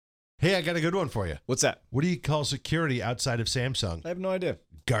Hey, I got a good one for you. What's that? What do you call security outside of Samsung? I have no idea.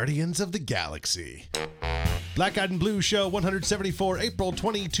 Guardians of the Galaxy. Black Eyed and Blue Show 174, April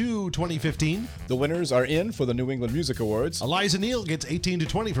 22, 2015. The winners are in for the New England Music Awards. Eliza Neal gets 18 to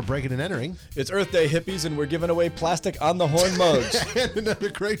 20 for breaking and entering. It's Earth Day hippies, and we're giving away plastic on the horn mugs. And another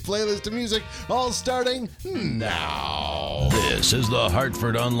great playlist of music, all starting now. This is the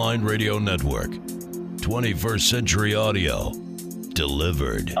Hartford Online Radio Network. 21st Century Audio.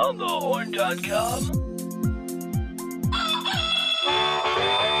 Delivered on thehorn.com.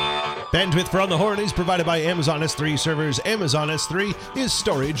 Bandwidth for On the Horn is provided by Amazon S3 servers. Amazon S3 is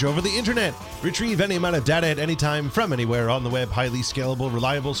storage over the internet. Retrieve any amount of data at any time from anywhere on the web. Highly scalable,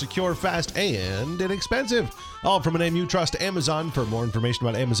 reliable, secure, fast, and inexpensive. All from a name you trust, Amazon. For more information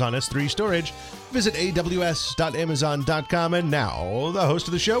about Amazon S3 storage, visit aws.amazon.com. And now, the host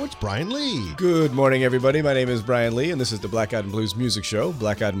of the show, it's Brian Lee. Good morning, everybody. My name is Brian Lee, and this is the Black Eyed and Blues Music Show.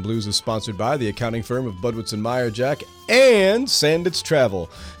 Black Eyed and Blues is sponsored by the accounting firm of Budwitz and Meyer Jack and Sandits Travel.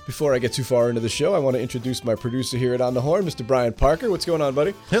 Before I get too far into the show, I want to introduce my producer here at On the Horn, Mr. Brian Parker. What's going on,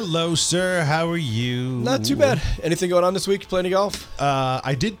 buddy? Hello, sir. How are you? Not too bad. Anything going on this week? You play any golf?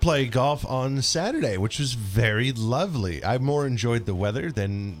 I did play golf on Saturday, which was very lovely. I more enjoyed the weather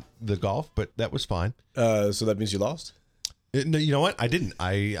than the golf, but that was fine. So that means you lost? No, you know what? I didn't.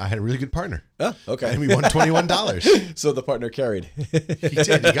 I had a really good partner. Oh, okay. And we won $21. So the partner carried. He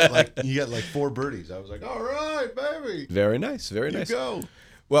did. You got like 4 birdies. I was like, all right, baby. Very nice. Very nice. You go.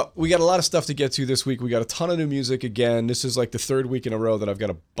 Well, we got a lot of stuff to get to this week. We got a ton of new music again. This is like the third week in a row that I've got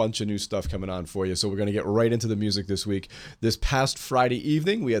a bunch of new stuff coming on for you. So we're going to get right into the music this week. This past Friday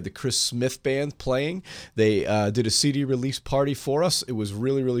evening, we had the Chris Smith Band playing. They did a CD release party for us. It was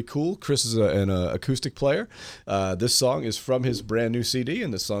really, really cool. Chris is an acoustic player. This song is from his brand new CD,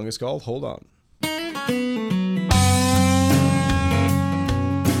 and the song is called Hold On.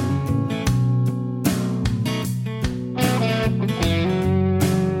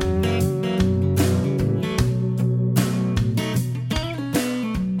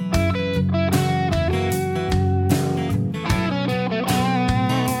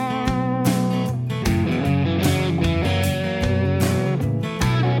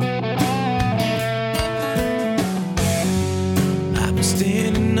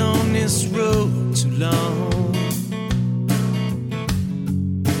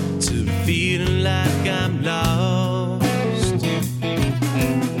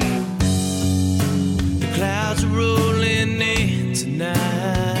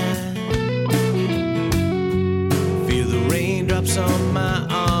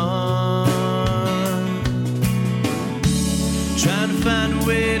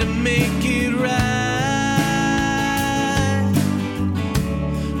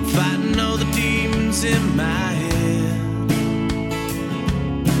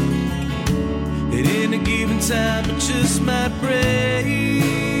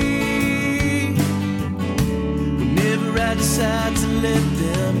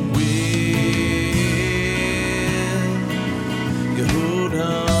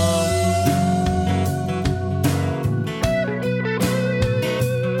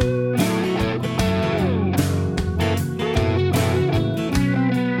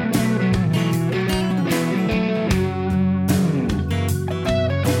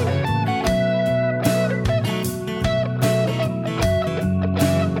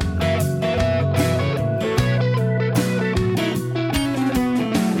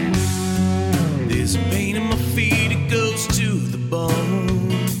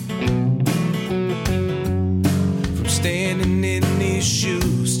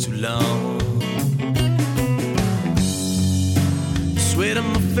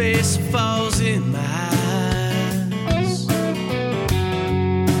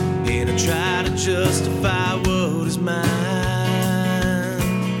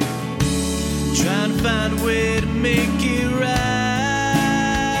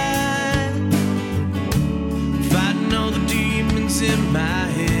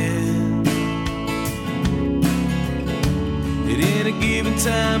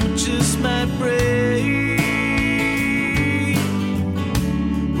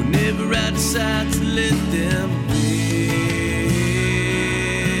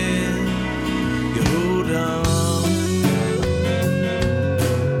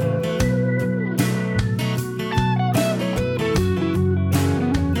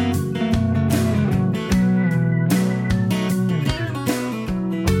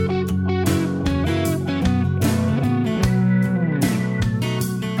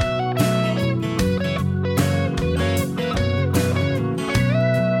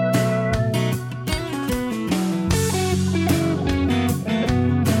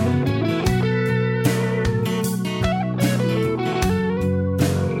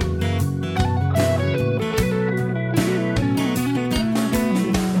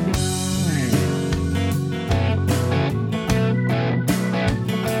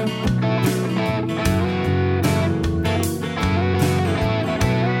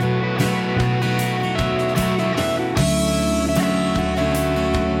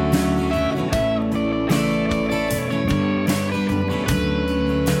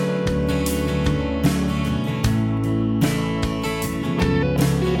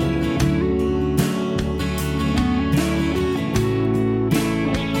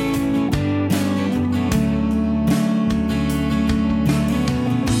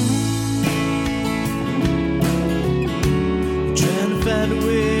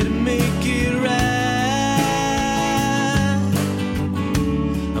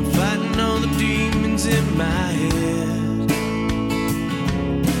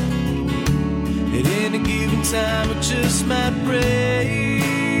 given time, it just might break.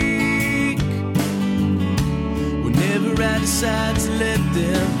 Whenever I decide to let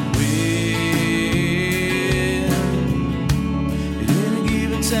them win, at any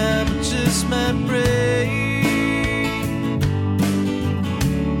given time, it just might break.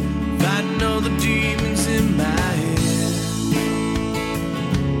 Fighting all the demons in my head.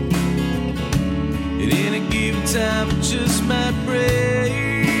 At any given time, it just might break.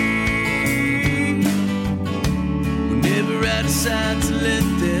 Whenever I decide to let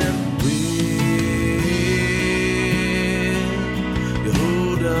them win, you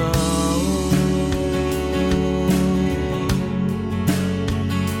hold on.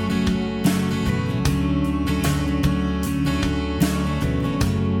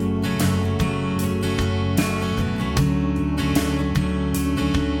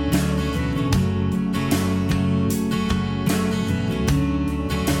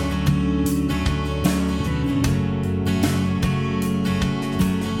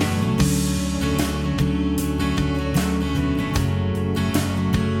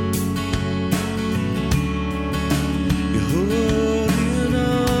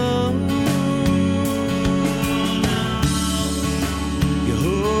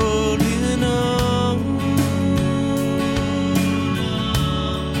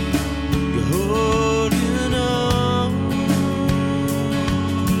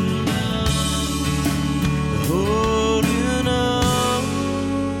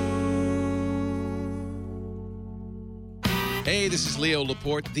 Hey, this is Leo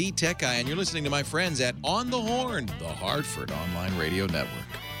Laporte, the Tech Guy, and you're listening to my friends at On the Horn, the Hartford Online Radio Network.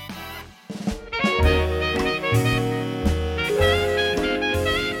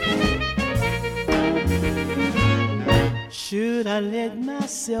 Should I let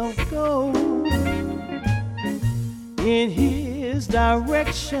myself go in his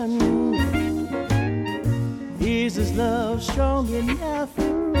direction? Is his love strong enough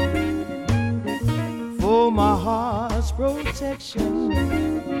for my heart's protection?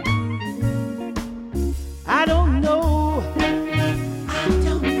 I don't know. I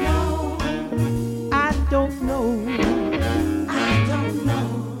don't know. I don't know. I don't know.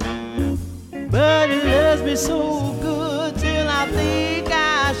 But he loves me so good till I think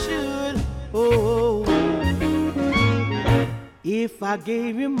I should. Oh, if I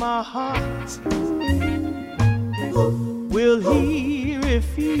gave him my heart, will he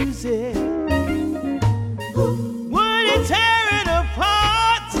refuse it? Would he tear it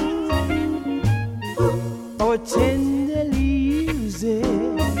apart or tenderly use it?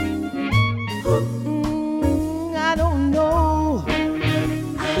 I don't know. I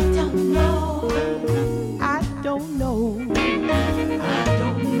don't know. I don't know. I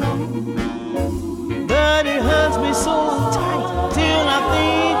don't know. But it hurts me so tight till I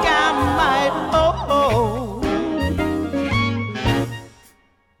think I might.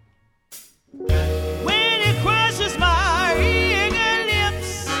 When it crushes my eager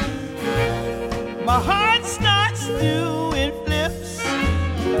lips, my heart starts doing flips.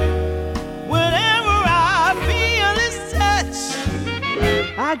 Whenever I feel his touch,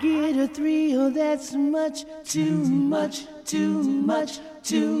 I get a thrill that's much, too much, too much,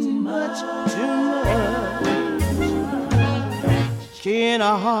 too much, too much. Can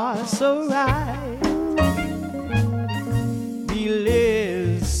a heart so right be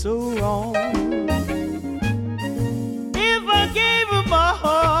led so wrong? If I gave her my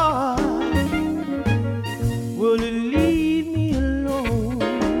heart, will it leave me alone?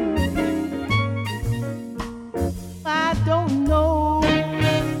 I don't know.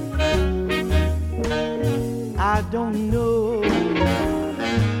 I don't know.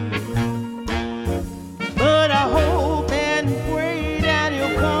 But I hope and pray that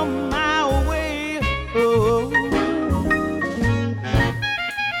he'll come my way.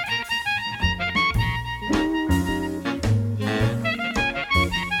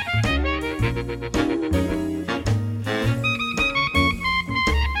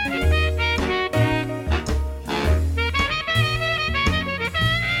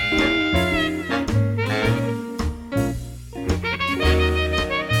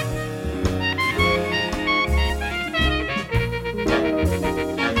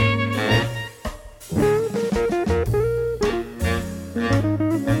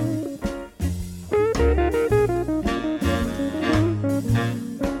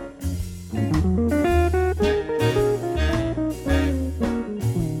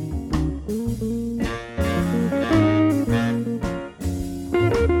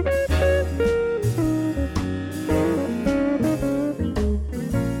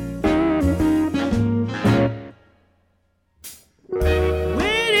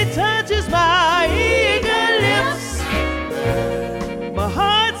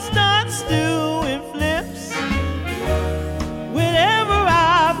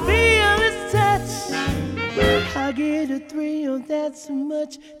 that's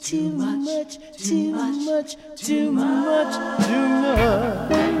much, too much, too much, too much, too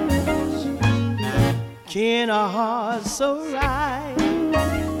much. Can a heart so right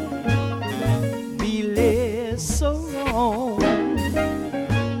be led so wrong?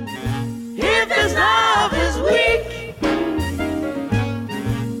 If his love is weak,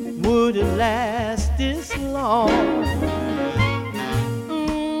 would it last this long?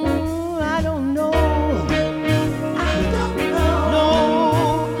 I don't know. I don't know.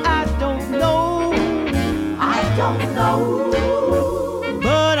 No, I don't know. I don't know.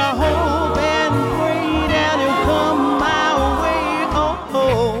 But I hope and pray that he'll come my way. Oh,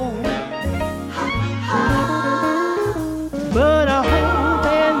 oh. But I hope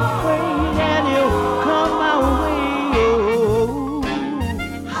and pray that he'll come my way. Oh.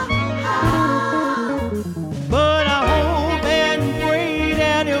 But I hope and pray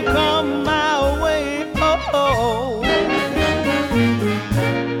that he'll come my way. Oh.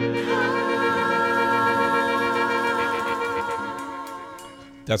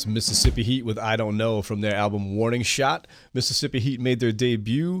 That's Mississippi Heat with I Don't Know from their album Warning Shot. Mississippi Heat made their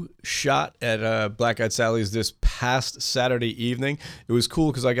debut shot at Black Eyed Sally's this past Saturday evening. It was cool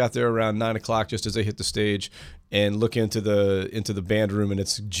because I got there around 9 o'clock just as they hit the stage and look into the band room, and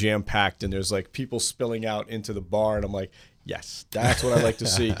it's jam-packed, and there's like people spilling out into the bar, and I'm like, yes, that's what I like to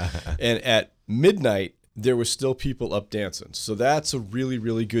see. And at midnight, there were still people up dancing. So that's a really,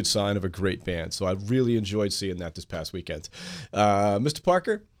 really good sign of a great band. So I really enjoyed seeing that this past weekend. Mr.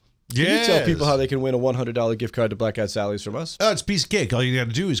 Parker, can you tell people how they can win a $100 gift card to Black Eyed Sally's from us? Oh, it's a piece of cake. All you got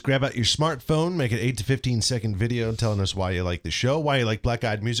to do is grab out your smartphone, make an 8 to 15 second video telling us why you like the show, why you like Black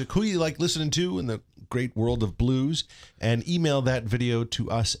Eyed music, who you like listening to in the great world of blues, and email that video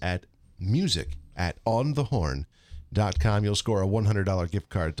to us at music@onthehorn.com. You'll score a $100 gift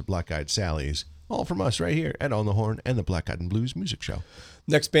card to Black Eyed Sally's. All from us right here at On the Horn and the Black Eyed and Blues Music Show.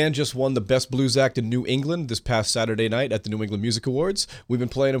 Next band just won the Best Blues Act in New England this past Saturday night at the New England Music Awards. We've been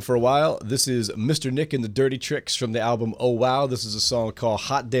playing them for a while. This is Mr. Nick and the Dirty Tricks from the album Oh Wow. This is a song called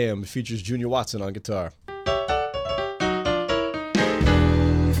Hot Damn. It features Junior Watson on guitar.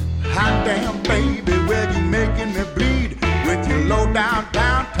 Hot damn, baby, where you making me bleed with your low down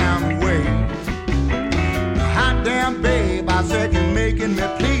downtown way. Hot damn, babe, I said you're making me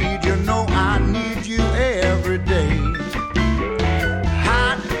plead. You know I need you every day.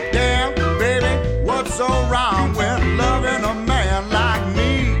 Hot damn, baby, what's so wrong with loving a man like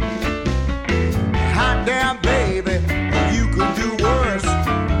me? Hot damn, baby, you could do worse.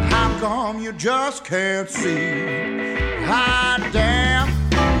 How come you just can't see? Hot damn,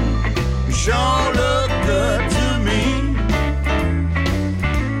 you sure look good to me.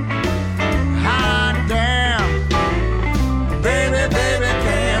 Hot damn, baby, baby,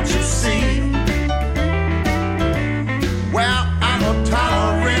 can't you see? Well, I'm a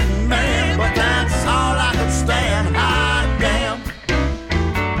tolerant man, but that's all I can stand. Hot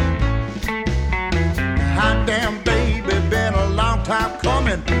damn, baby, been a long time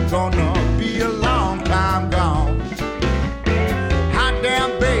coming, gonna be a long time gone. Hot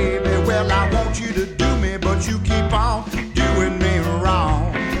damn, baby, well, I want you to do me, but you keep on doing me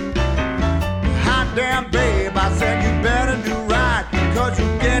wrong. Hot damn, babe, I said you better do right, cause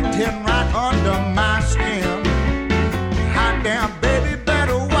you're getting right under my skin. Hot damn, baby,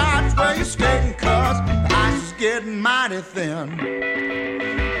 better watch where you're skating, cause the ice is getting mighty thin.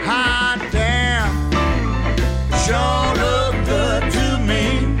 Hot damn, sure look good to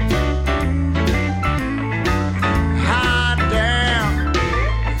me. Hot damn,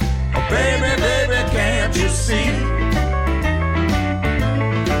 baby, baby, can't you see?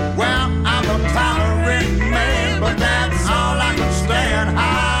 Well, I'm a tolerant man, but that's all I can stand.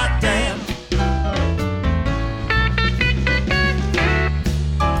 Hot damn.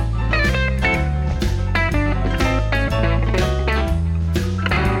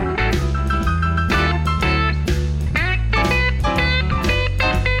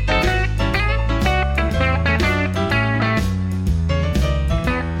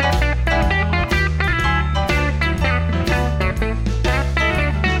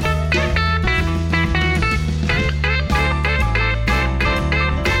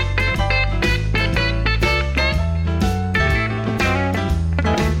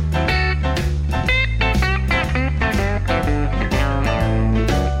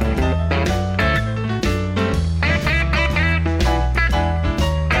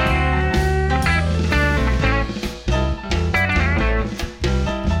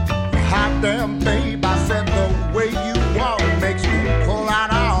 Damn, babe, I said the way you walk makes me pull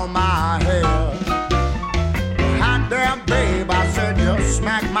out all my hair. Hot damn, babe, I said you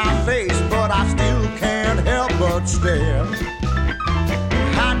smack my face, but I still can't help but stare.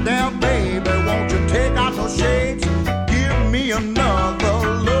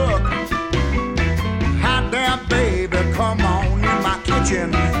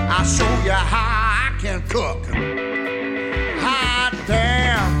 kitchen. I'll show you how I can cook. Hot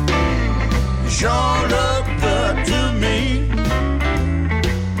damn, you sure look good to me.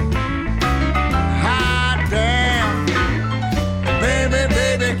 Hot damn, baby,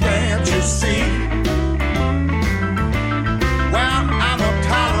 baby, can't you see? Well, I'm a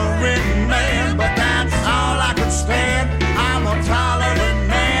tolerant man, but that's all I could stand. I'm a tolerant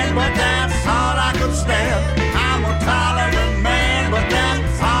man, but that's all I could stand. I'm a tolerant man, but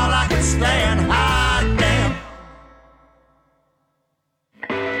that's all I could stand. Hot damn.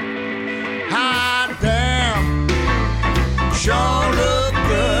 Hot damn. Sure look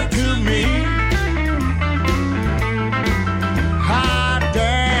good to me. Hot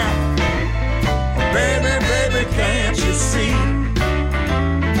damn. Baby, baby, can't you see?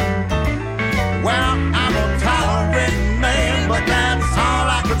 Well, I'm a tolerant man, but that's all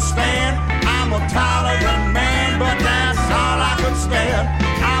I could stand. I'm a tolerant man, but that's all I could stand.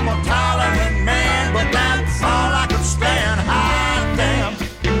 I'm a tolerant man, but that's all I could stand. Hot damn.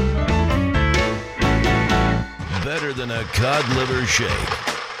 Better than a cod liver shake,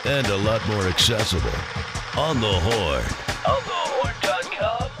 and a lot more accessible. On the Horn.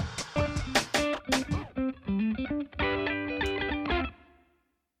 OnTheHorn.com.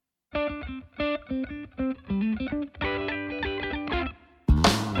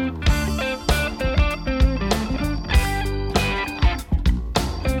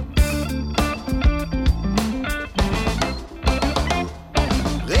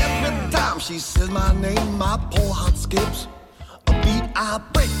 Every time she says my name, my poor heart skips a beat. I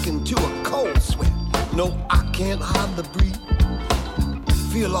break into a cold sweat. No, I can't hardly breathe.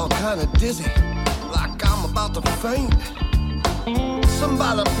 Feel all kind of dizzy, like I'm about to faint.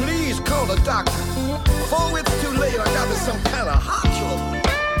 Somebody please call the doctor. Before it's too late, I got me some kind of heart trouble.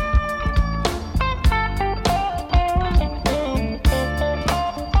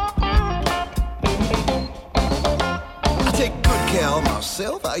 I take good care of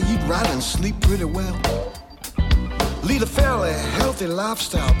myself. I eat right and sleep pretty well. Lead a fairly healthy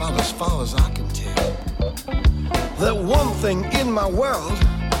lifestyle about as far as I can tell. The one thing in my world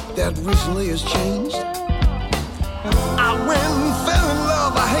that recently has changed. I went and fell in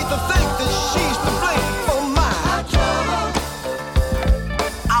love. I hate to think that she's to blame for my trouble.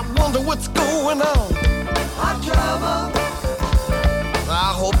 I wonder what's going on. Hot trouble.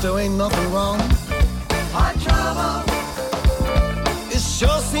 I hope there ain't nothing wrong. Hot trouble. It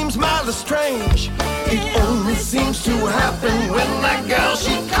sure seems mighty strange. It only seems to happen when that girl,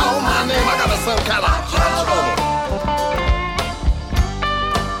 she called my name. I got some kind of hot trouble.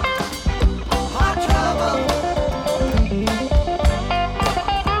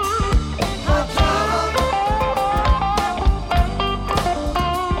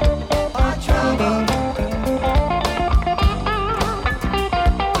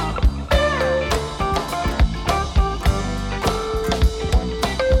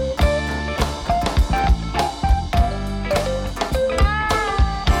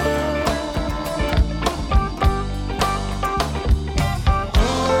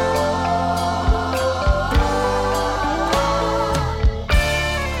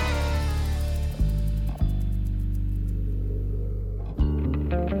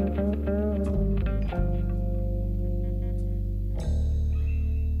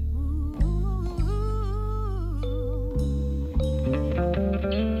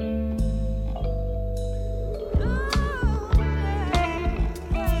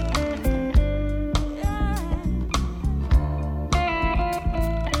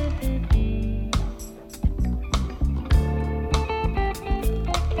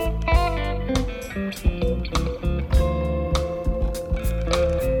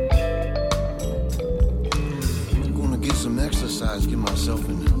 Get myself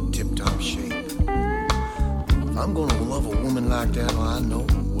in tip-top shape. If I'm gonna love a woman like that, well, I know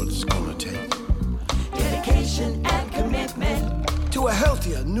what it's gonna take. Dedication and commitment to a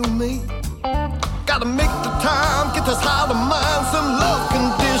healthier new me. Gotta make the time, get this heart of mine, some love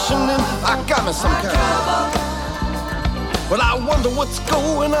conditioning. I got me some kind of, but I wonder what's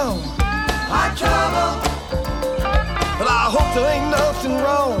going on. Hot trouble. But I hope there ain't nothing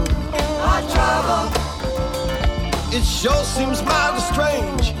wrong. Hot trouble. It sure seems mighty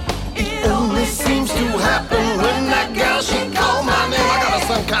strange. It only seems to happen when that girl, she called my name. I got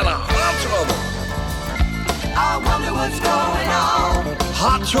some kind of hot trouble. I wonder what's going on.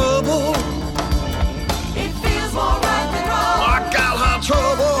 Hot trouble. It feels more right than wrong. I got hot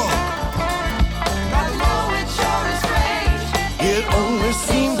trouble. I know it sure is strange. It only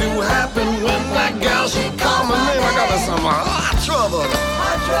seemed to happen when that girl, she called my name. I got some hot trouble.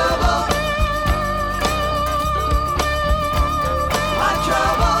 Hot trouble.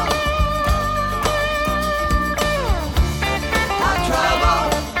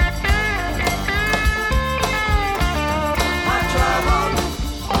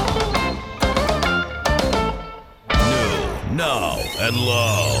 and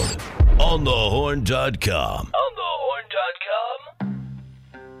loud. OnTheHorn.com.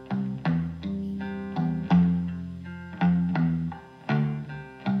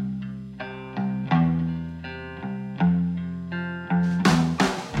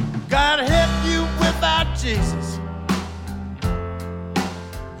 Gotta help you without Jesus.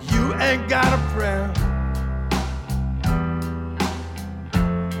 You ain't got a prayer.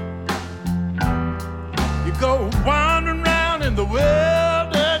 You go wandering around in the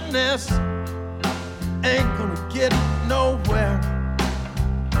wilderness, ain't gonna get nowhere.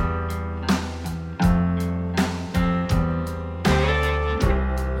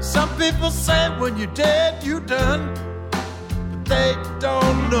 Some people say when you're dead, you're done. They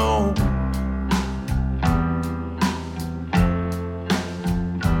don't know.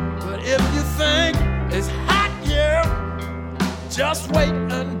 But if you think it's hot here, just wait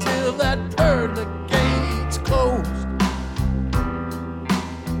until that pearly gate's closed.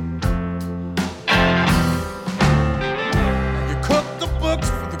 You cook the books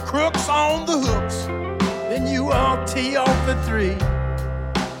for the crooks on the hooks, then you all tee off at 3.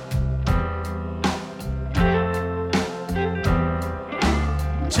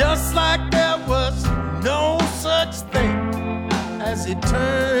 Just like there was no such thing as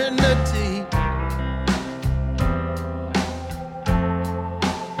eternity.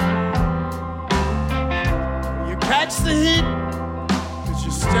 You catch the heat 'cause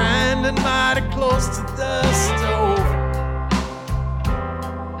you're standing mighty close to the stove.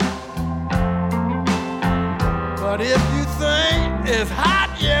 But if you think it's hot,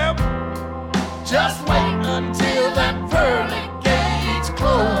 yeah, just wait until that pearly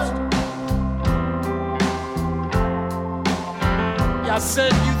closed. I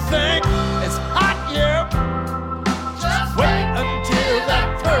said you think it's hot, yeah. Just wait until that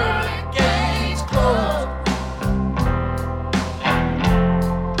pearly gate's closed.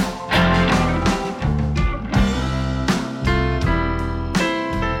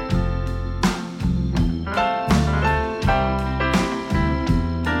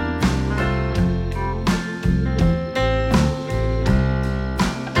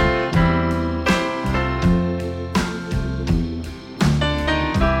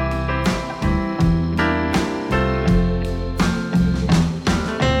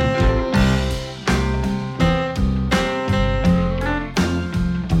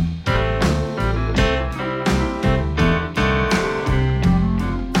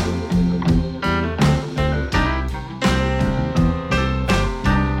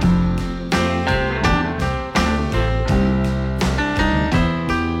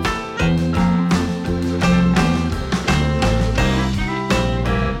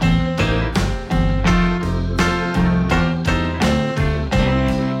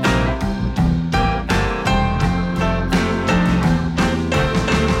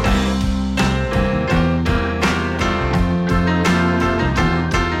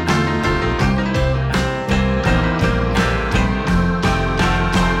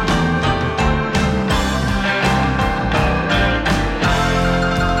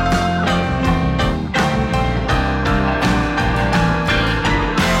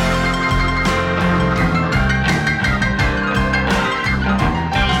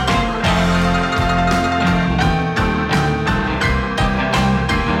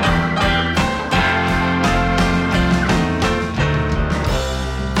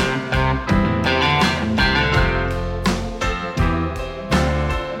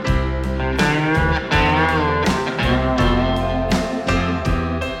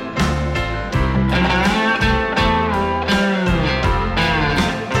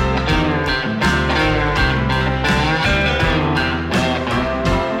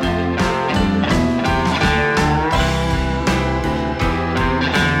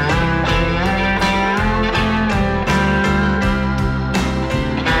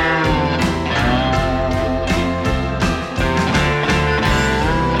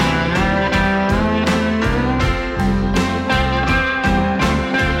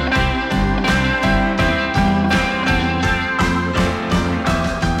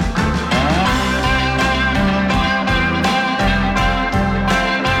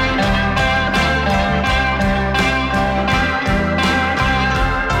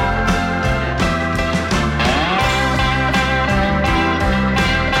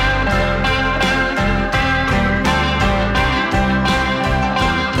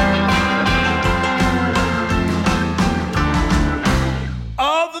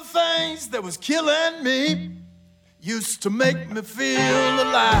 killing me used to make me feel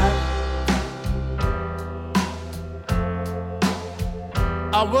alive.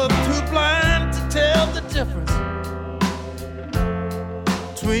 I was too blind to tell the difference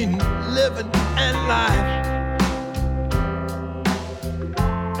between living and life.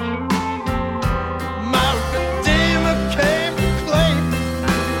 My Redeemer came to claim,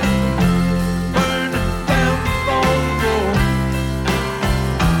 burned down the thorn road.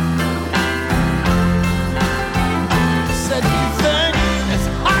 Said, you think it's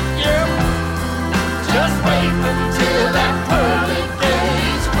hot, yeah? Just wait until that pearly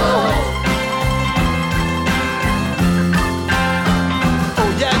gates close. Oh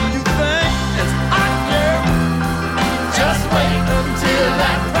yeah, you think it's hot, yeah? Just wait until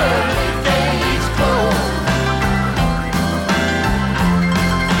that pearly gates close.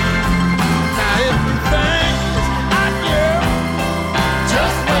 Now if you think it's hot, yeah,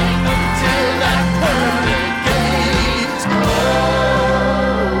 just wait until that pearly gates close.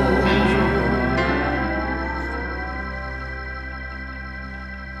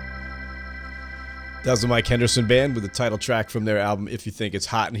 That was the Mike Henderson Band with the title track from their album, If You Think It's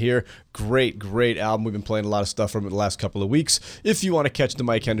Hot in Here. Great, great album. We've been playing a lot of stuff from it the last couple of weeks. If you want to catch the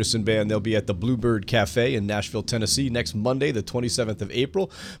Mike Henderson Band, they'll be at the Bluebird Cafe in Nashville, Tennessee next Monday, the 27th of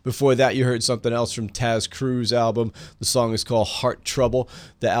April. Before that, you heard something else from Taz Crew's album. The song is called Heart Trouble.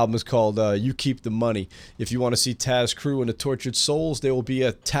 The album is called You Keep the Money. If you want to see Taz Crew and the Tortured Souls, they will be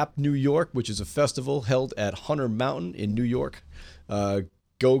at TAP New York, which is a festival held at Hunter Mountain in New York.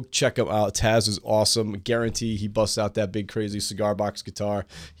 Go check him out. Taz is awesome. Guarantee he busts out that big crazy cigar box guitar.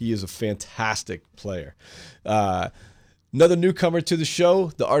 He is a fantastic player. Another newcomer to the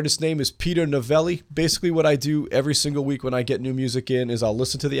show, the artist's name is Peter Novelli. Basically what I do every single week when I get new music in is I'll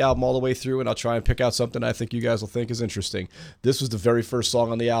listen to the album all the way through and I'll try and pick out something I think you guys will think is interesting. This was the very first song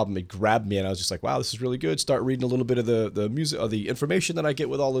on the album. It grabbed me and I was just like, wow, this is really good. Start reading a little bit of the music, or the information that I get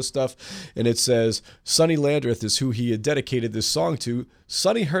with all this stuff. And it says, Sonny Landreth is who he had dedicated this song to.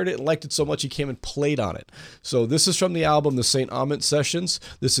 Sonny heard it and liked it so much he came and played on it. So this is from the album, The St. Amant Sessions.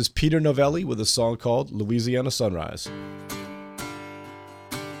 This is Peter Novelli with a song called Louisiana Sunrise.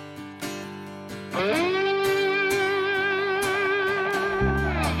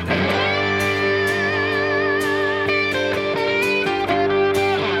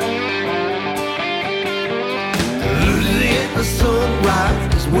 Louisiana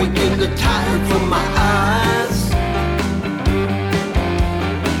sunrise is waking the tide from my eyes.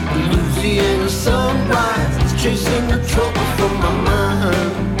 Louisiana sunrise is chasing the trouble from my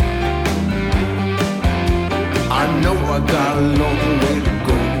mind. I know I got a long way to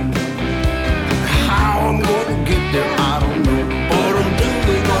go. How I'm gonna get there, I don't know, but I'm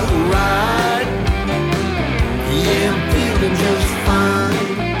doing alright. Yeah, I'm feeling just fine.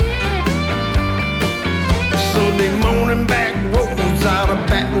 Sunday morning back roads out of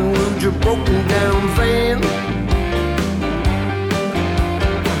Baton Rouge, a broken down van.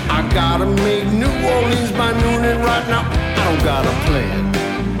 I gotta make New Orleans by noon, and right now I don't got a plan.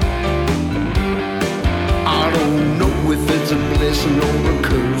 I don't know if it's a blessing or a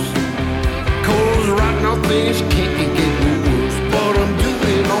curse, 'cause right now things can't get any worse, but I'm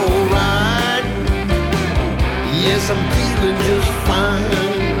doing alright. Yes, I'm feeling just fine.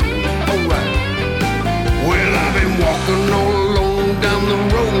 Alright. Well, I've been walking all alone down the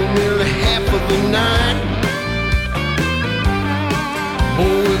road nearly half of the night.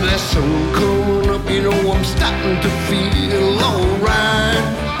 Oh, with that sun coming up, you know I'm starting to feel alright.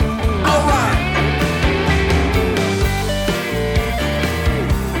 Alright.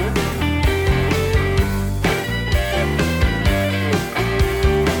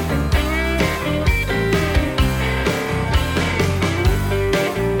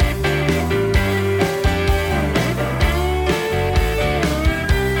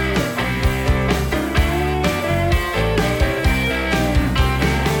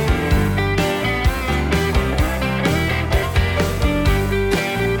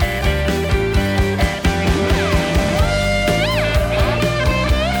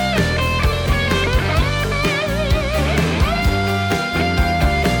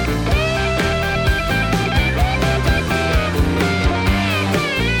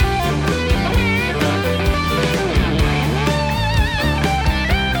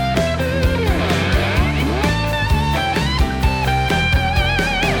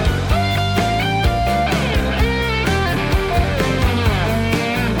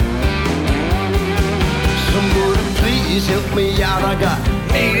 Help me out, I got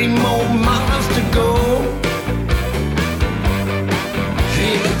 80 more miles to go.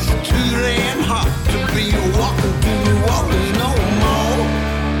 It's too damn hot to be walking through the waters no more.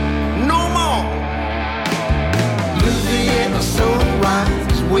 No more. Louisiana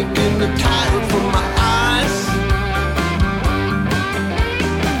sunrise, waking the tide from my eyes.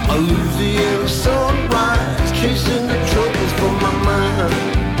 A Louisiana sunrise, chasing the troubles from my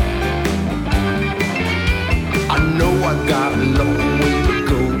mind.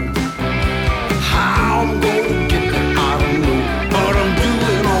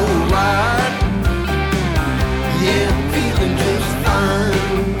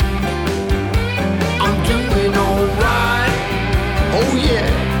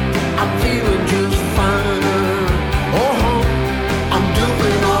 I'm feeling just fine. I'm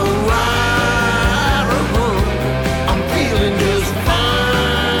doing alright. I'm feeling just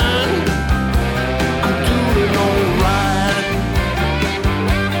fine. I'm doing alright.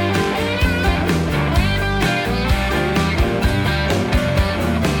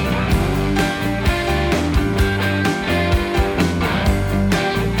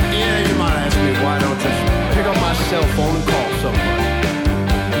 Yeah, you might ask me why don't you pick up my cell phone and call somebody.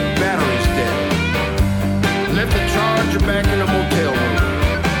 Battery's dead. Left the charger back in the motel room.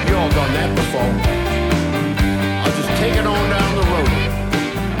 You all done that before. I'll just take it on down the road.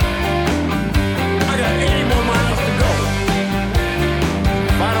 I got 80 more miles to go.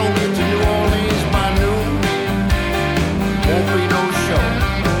 If I don't get to New Orleans by noon, won't be no show.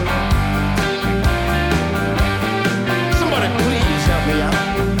 Somebody please help me out.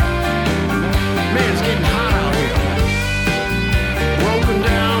 Man, it's getting hot out here. Broken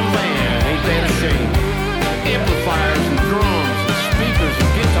down van, ain't that a shame? Amplifiers and drums and speakers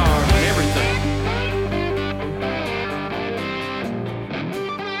and guitars and everything.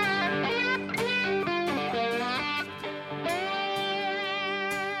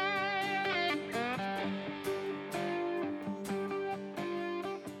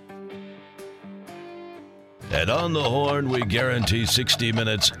 At On the Horn, we guarantee 60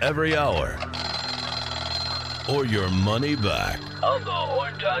 minutes every hour. Or your money back.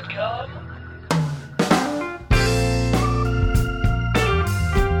 OnTheHorn.com.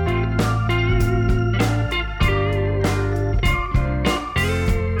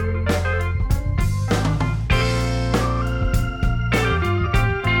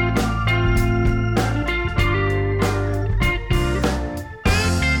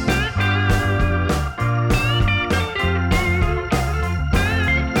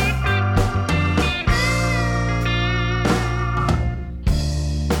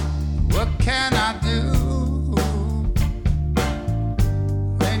 What can I do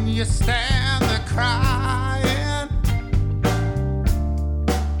when you stand there crying,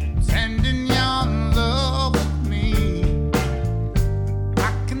 sending your love with me?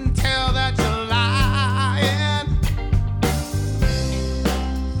 I can tell that you're lying.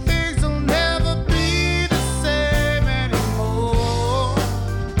 Things will never be the same anymore.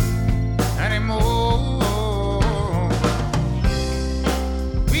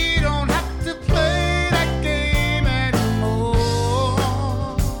 We don't have to play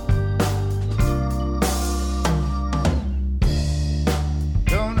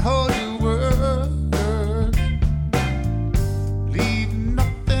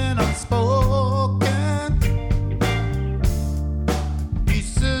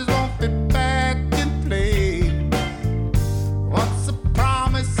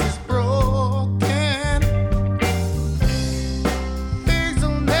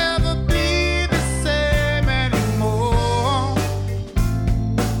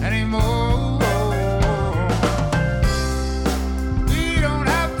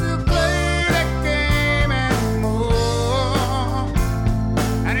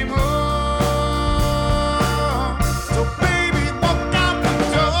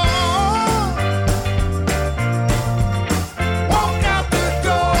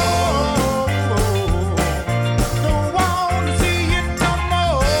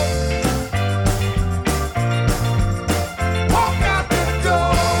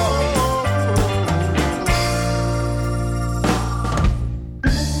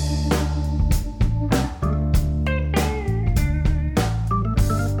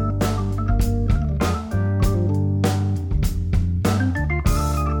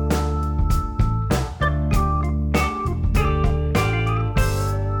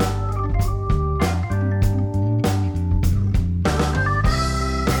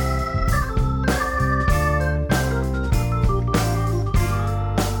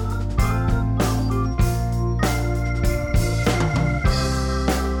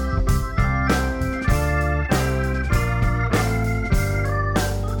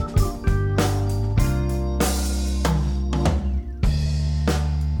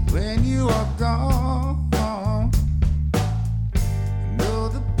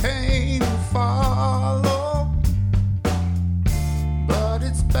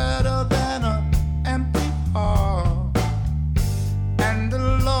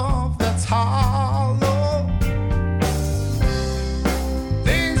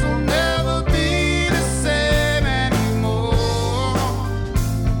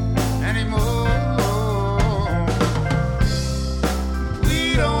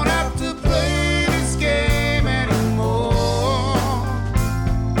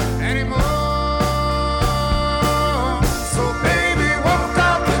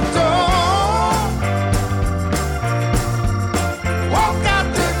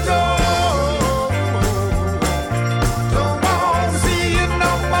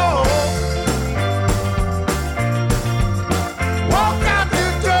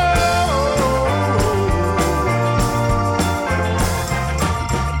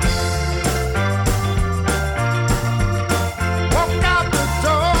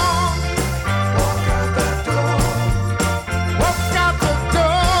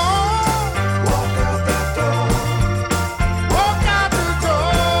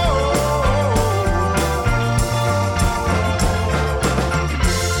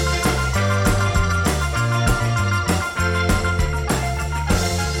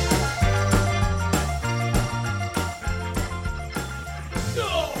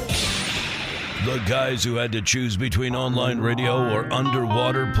The guys who had to choose between online radio or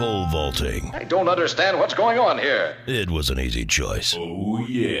underwater pole vaulting. I don't understand what's going on here. It was an easy choice. Oh,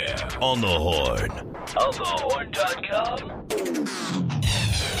 yeah. On the Horn. OnTheHorn.com.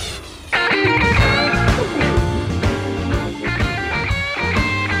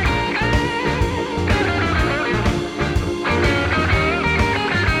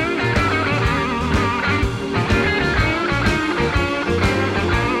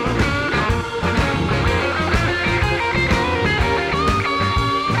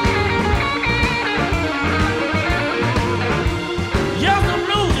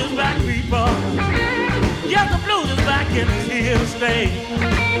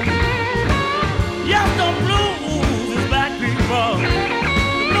 Yes, the blues is back, people. The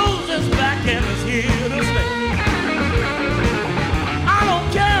blues is back and it's here to stay. I don't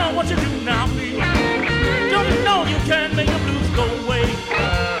care what you do now, people. Don't you know you can't make the blues go away?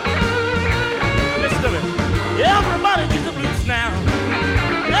 Listen to me. Everybody gets the blues now.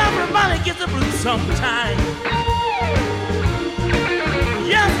 Everybody gets the blues sometime.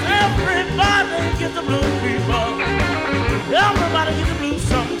 Yes, everybody gets the blues, people. Everybody gets the blues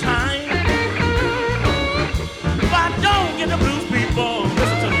sometime. If I don't get the blues, people,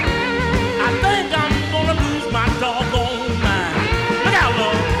 listen to me. I think I'm gonna lose my doggone mind. Look out,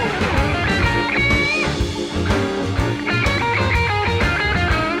 Lord.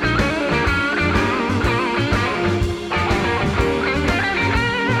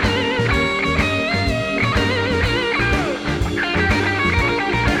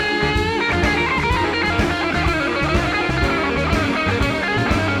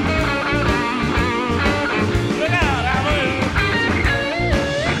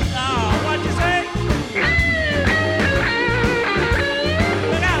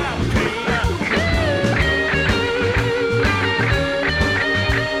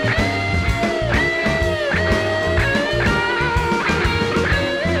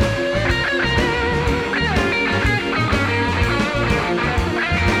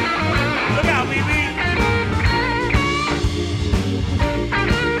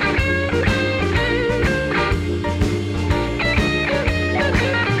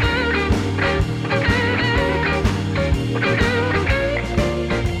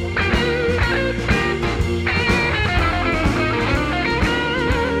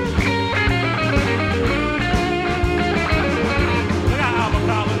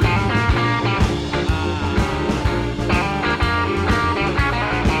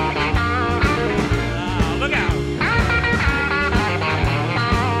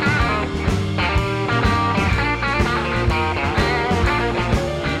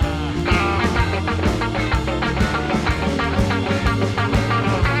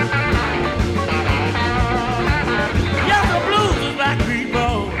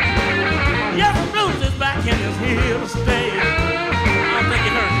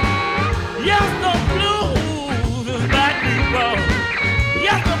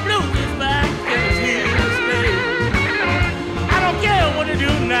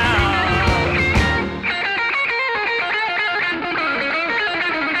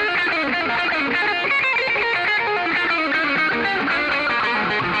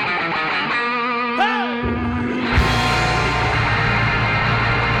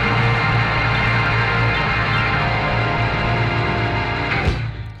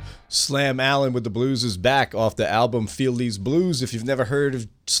 Slam Allen with the Blues is back off the album Feel These Blues. If you've never heard of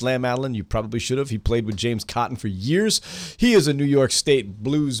Slam Allen, you probably should have. He played with James Cotton for years. He is a New York State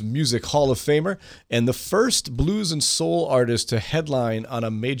Blues Music Hall of Famer and the first blues and soul artist to headline on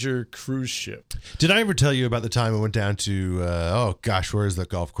a major cruise ship. Did I ever tell you about the time I went down to, where is the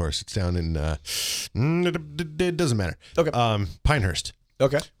golf course? It's down in, it doesn't matter. Okay. Pinehurst.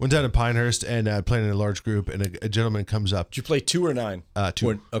 Okay. Went down to Pinehurst and played in a large group, and a gentleman comes up. Did you play 2 or 9?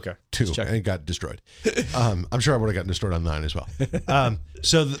 2. Okay. 2, and it got destroyed. I'm sure I would have gotten destroyed on 9 as well.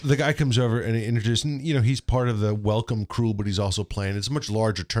 So the guy comes over and he introduces, and, he's part of the welcome crew, but he's also playing. It's a much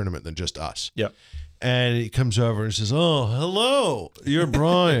larger tournament than just us. Yep. And he comes over and says, "Oh, hello, you're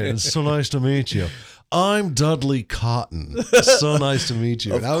Brian. It's so nice to meet you. I'm Dudley Cotton. So nice to meet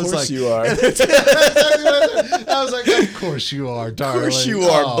you." Of course you are. I was like, "Of course you are, darling. Of course you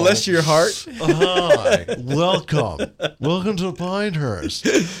are. Oh. Bless your heart." Hi. Welcome to Pinehurst.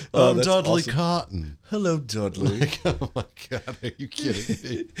 I'm Dudley awesome. Cotton. Hello, Dudley. Oh my God, are you kidding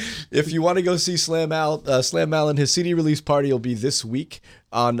me? If you want to go see Slam Allen, his CD release party will be this week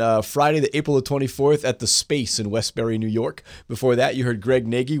on Friday, the April the 24th at the Space in Westbury, New York. Before that, you heard Greg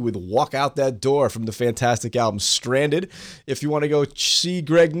Nagy with Walk Out That Door from the fantastic album Stranded. If you want to go see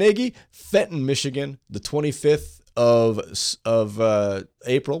Greg Nagy, Fenton, Michigan, the 25th of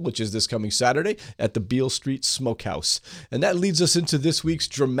April, which is this coming Saturday, at the Beale Street Smokehouse. And that leads us into this week's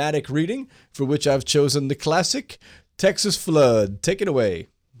dramatic reading, for which I've chosen the classic Texas Flood. Take it away.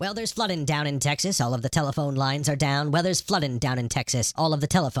 Well, there's flooding down in Texas. All of the telephone lines are down. Well, there's flooding down in Texas. All of the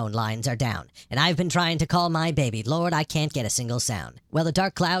telephone lines are down. And I've been trying to call my baby. Lord, I can't get a single sound. Well, the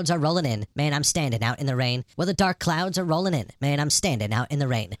dark clouds are rolling in. Man, I'm standing out in the rain. Well, the dark clouds are rolling in. Man, I'm standing out in the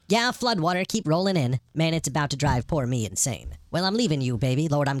rain. Yeah, floodwater keep rolling in. Man, it's about to drive poor me insane. Well, I'm leaving you, baby.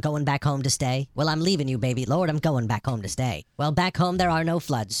 Lord, I'm going back home to stay. Well, I'm leaving you, baby. Lord, I'm going back home to stay. Well, back home there are no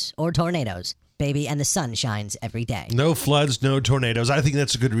floods or tornadoes, baby, and the sun shines every day. No floods, no tornadoes. I think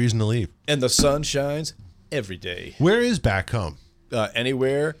that's a good reason to leave. And the sun shines every day. Where is back home?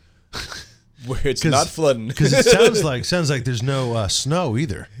 Anywhere where it's not flooding. Because it sounds like there's no snow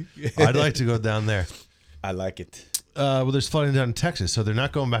either. I'd like to go down there. I like it. Well, there's flooding down in Texas, so they're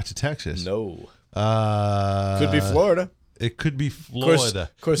not going back to Texas. No. Could be Florida. It could be Florida.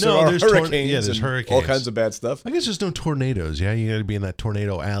 Of course, there are hurricanes. There's hurricanes. All kinds of bad stuff. I guess there's no tornadoes. Yeah, you got to be in that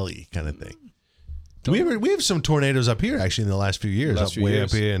tornado alley kind of thing. We have some tornadoes up here actually in the last few years. Up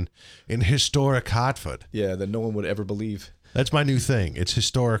here in historic Hartford. Yeah, that no one would ever believe. That's my new thing. It's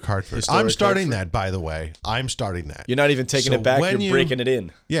historic Hartford. I'm starting that, by the way. I'm starting that. You're not even taking it back. You're breaking it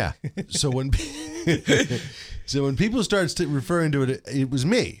in. Yeah. So when people start referring to it, it was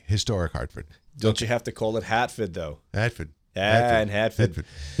me, historic Hartford. Don't you have to call it Hatford though? Hatford. And Hatford.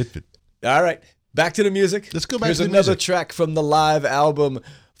 All right, back to the music. Let's go back to the music. Here's another track from the live album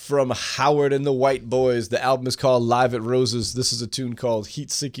from Howard and the White Boys. The album is called Live at Roses. This is a tune called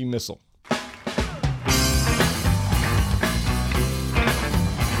Heat-Seeking Missile.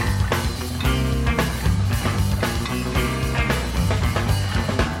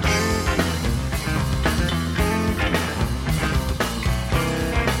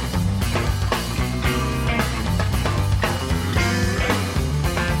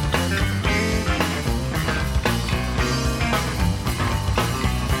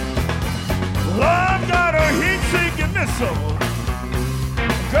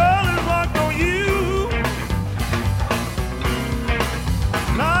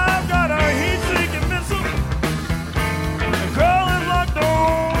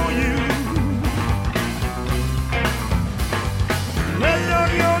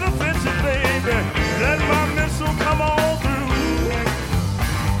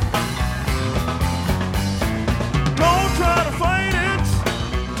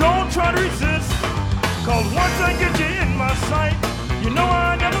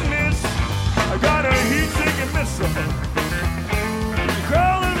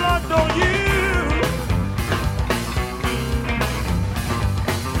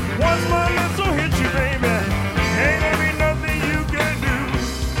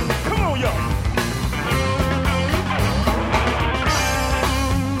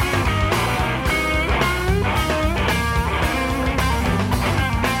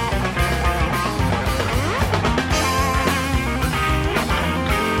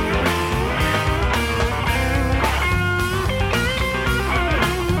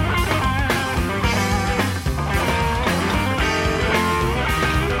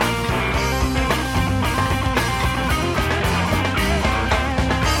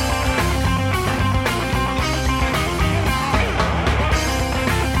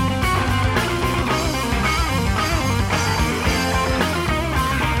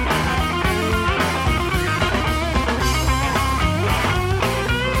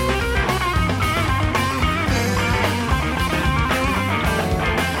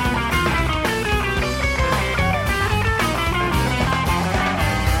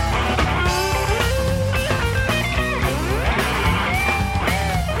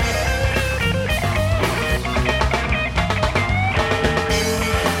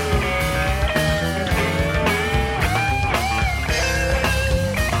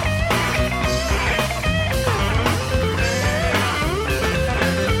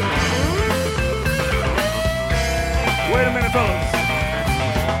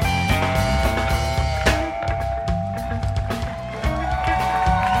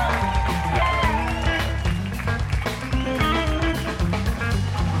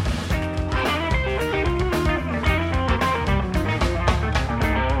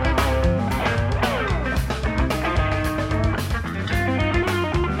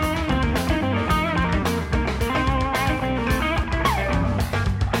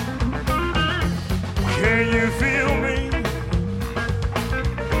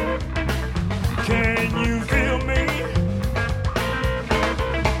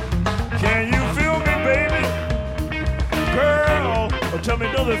 Tell me,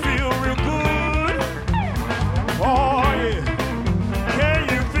 does it feel real good? Oh, yeah. Can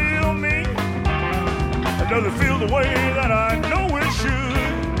you feel me? Does it feel the way that I know it should?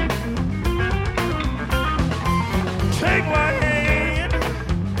 Take my hand,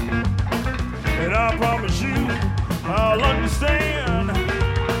 and I promise you I'll understand.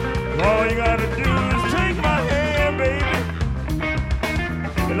 All you gotta do is take my hand, baby,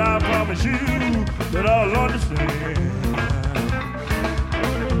 and I promise you that I'll understand.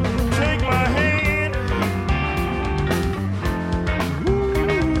 Take my hand.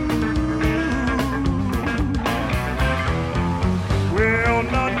 Well,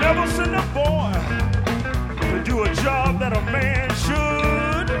 now never send a boy to do a job that a man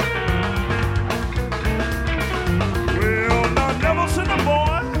should. Well, now never send a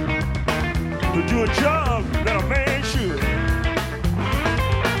boy to do a job that a man should.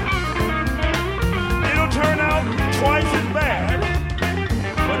 It'll turn out twice as bad,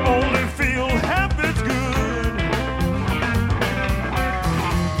 but only feel half as good.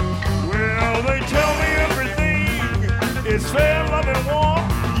 Well, they tell me everything is fair, love, and war.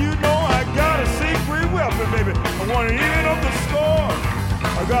 You know I got a secret weapon, baby. I want to even up the score.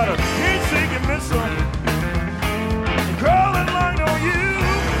 I got a heat-seeking missile crawling line on you.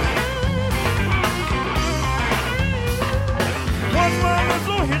 Once my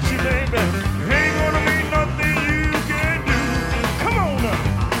missile hits you, baby, ain't gonna be nothing you can do. Come on now.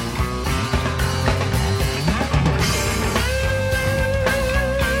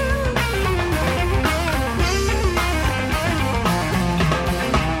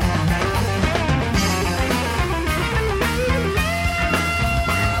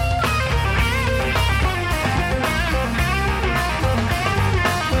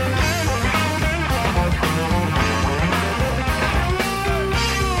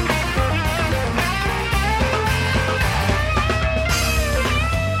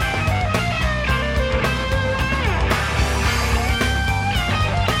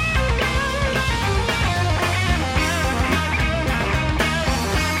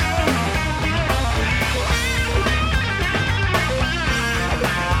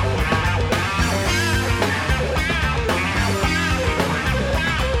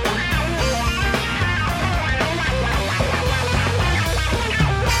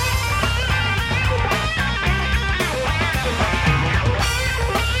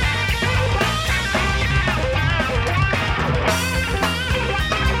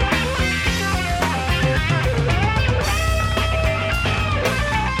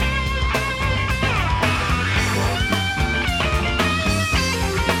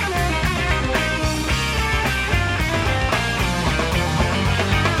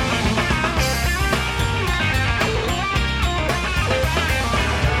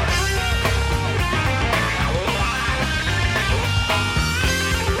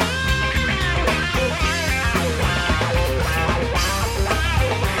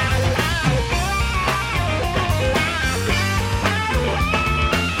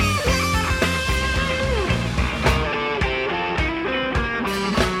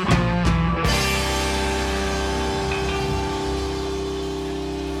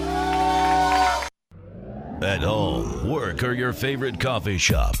 At home, work, or your favorite coffee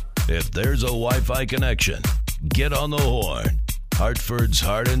shop, if there's a Wi-Fi connection, get on the horn. Hartford's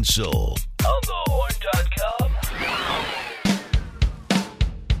Heart and Soul. OnTheHorn.com.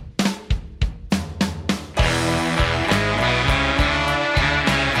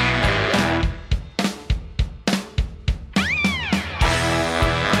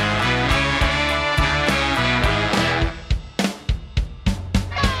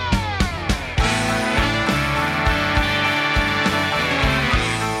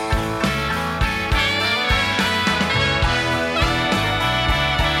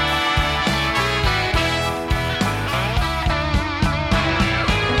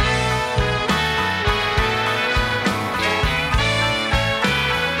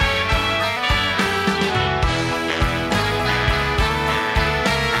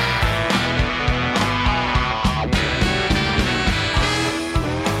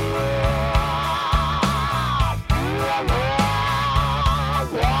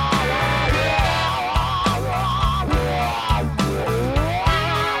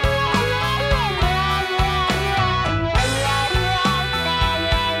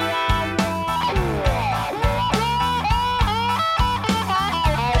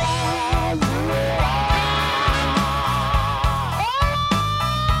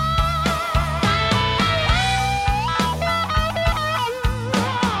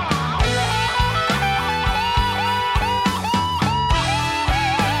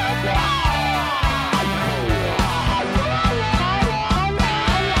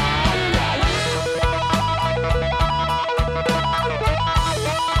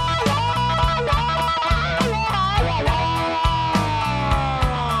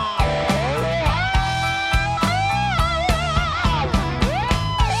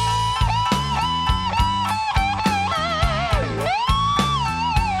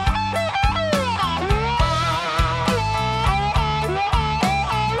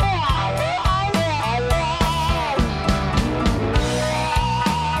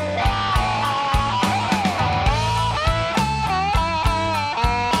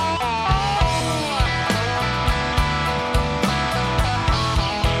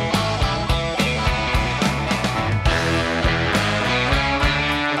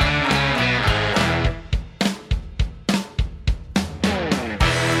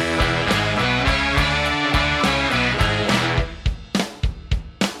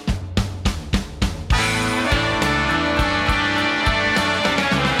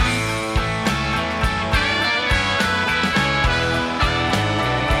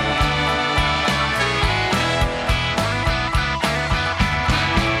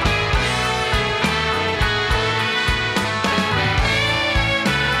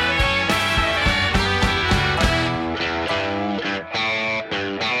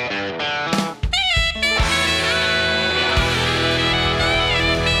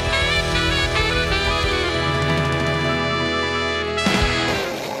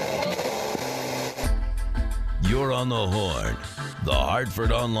 You're on the Horn, the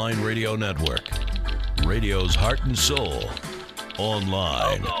Hartford Online Radio Network. Radio's heart and soul.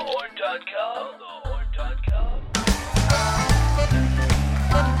 Online. OnTheHorn.com.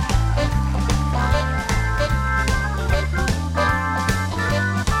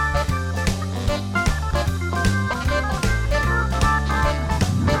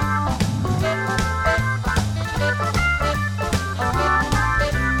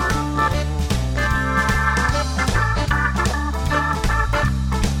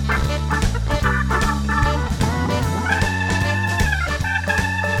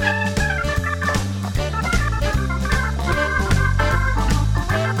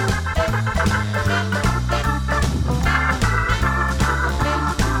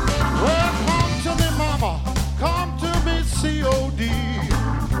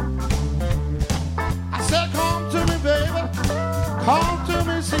 Come to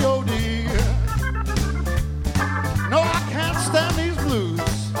me, COD. No, I can't stand these blues,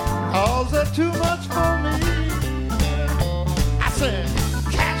 'cause they're too much for me. I said,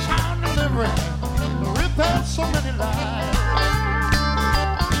 cash on delivery, repair so many lives.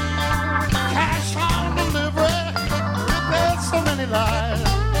 Cash on delivery, repair so many lives.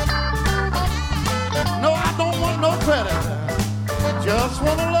 No, I don't want no credit, just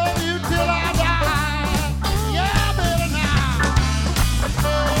want to love you till I die.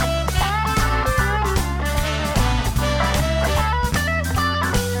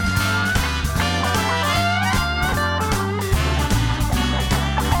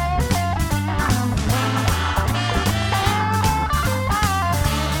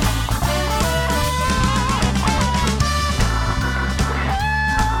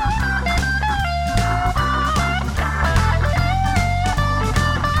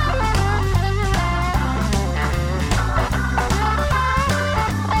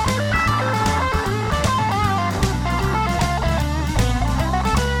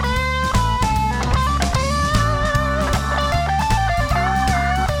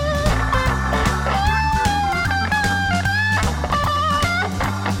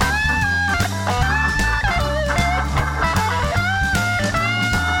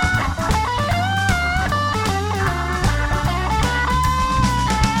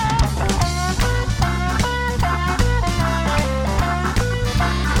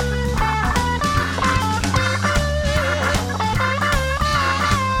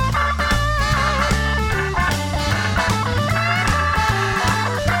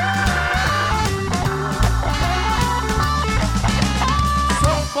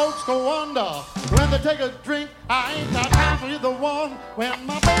 Take a drink, I ain't got time for either one. When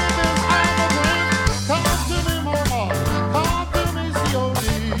my baby's on the drink, come to me, mama, come to me, COD.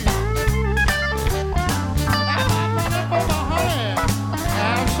 And my money for my honey,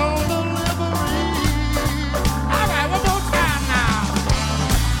 cash on delivery. All right, one more time now.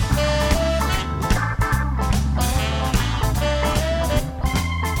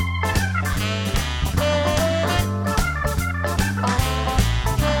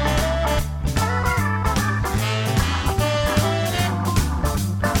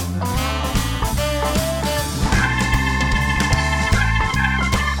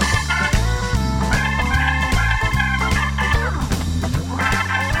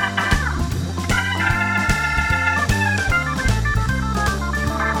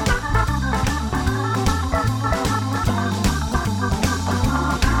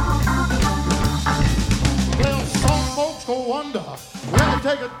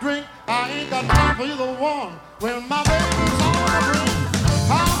 Take a drink, I ain't got time for either one. When my baby's on the drink,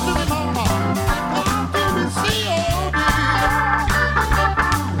 come to me, mama, come to me, COD.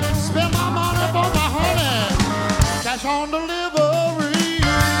 Spend my money for my honey, cash on delivery.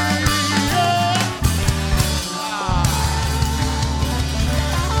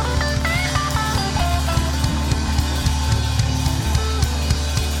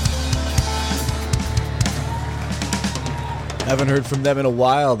 Haven't heard from them in a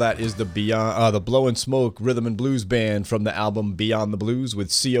while. That is the Blowin' Smoke Rhythm and Blues Band from the album Beyond the Blues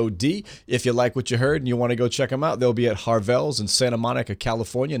with COD. If you like what you heard and you want to go check them out, they'll be at Harvell's in Santa Monica,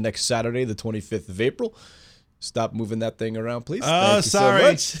 California next Saturday, the 25th of April. Stop moving that thing around, please. Thank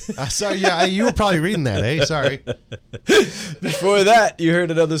sorry. you so much. Sorry. Yeah, you were probably reading that, eh? Sorry. Before that, you heard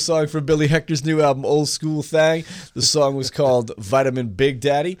another song from Billy Hector's new album, Old School Thang. The song was called Vitamin Big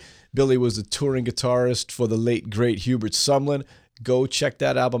Daddy. Billy was the touring guitarist for the late, great Hubert Sumlin. Go check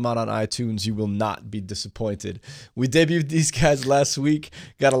that album out on iTunes. You will not be disappointed. We debuted these guys last week.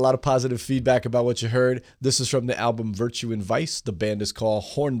 Got a lot of positive feedback about what you heard. This is from the album Virtue and Vice. The band is called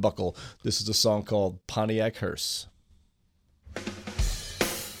Hornbuckle. This is a song called Pontiac Hearse.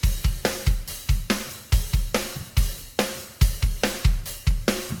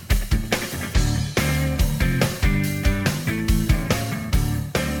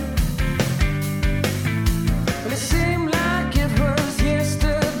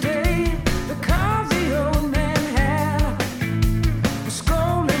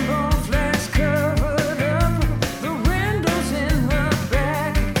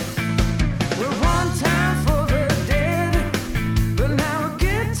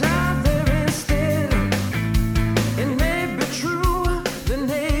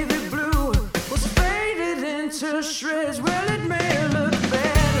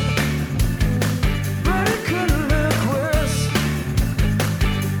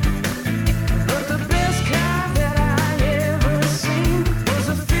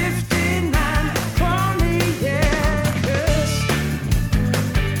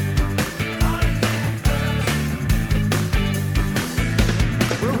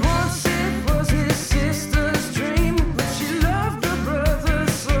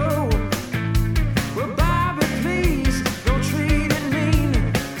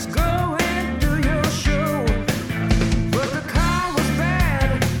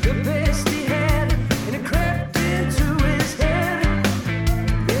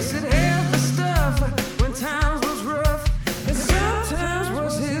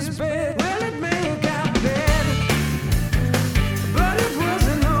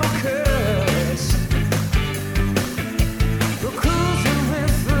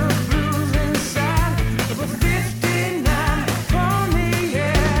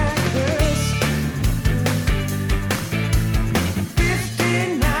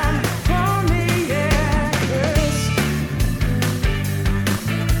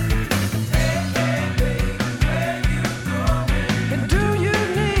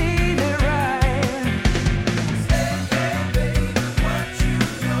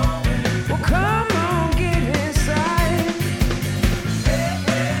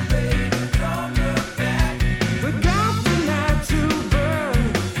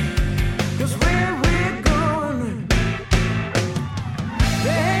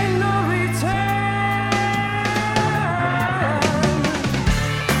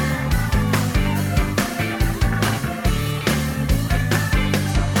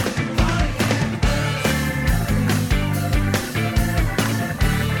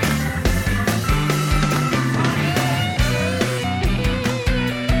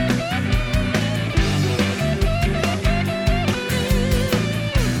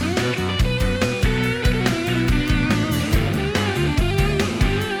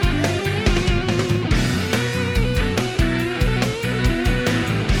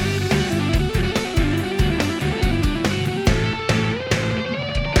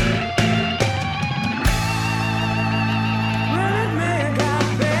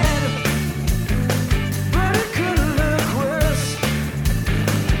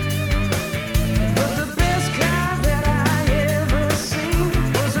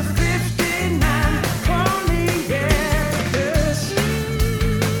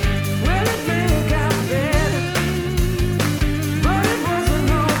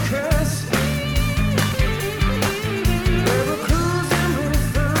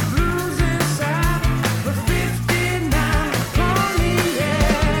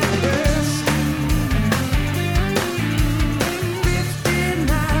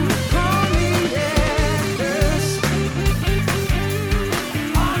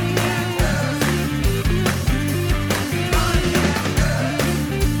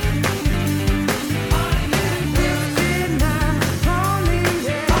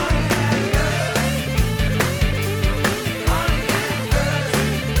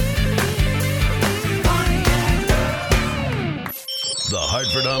 The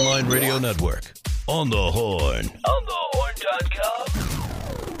Hartford Online Radio Network. On the Horn. OnTheHorn.com.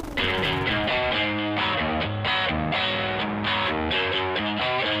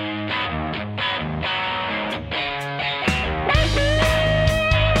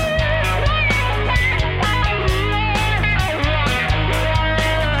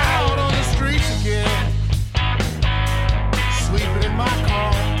 Out on the streets again, sleeping in my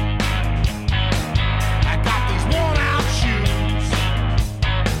car. I got these worn out shoes,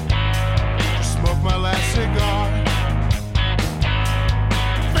 just smoke my last cigar.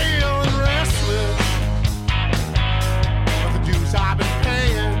 Feeling restless for the dues I've been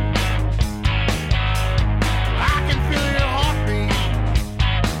paying. I can feel your heartbeat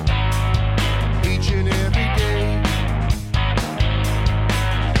each and every day.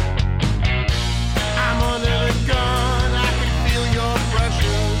 I'm under the gun, I can feel your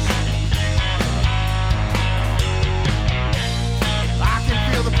pressures. I can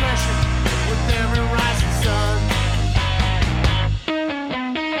feel the pressure with every rising sun.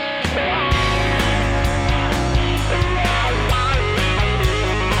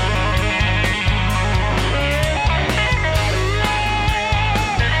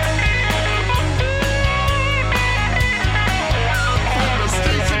 From the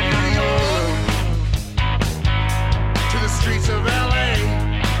streets of New York to the streets of LA,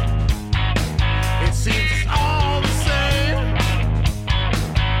 it seems it's all the same,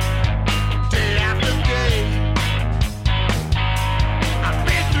 day after day. I've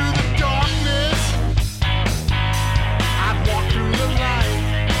been through the darkness, I've walked through the light.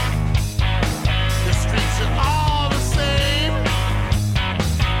 The streets are all the same,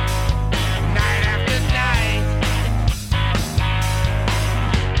 night after night.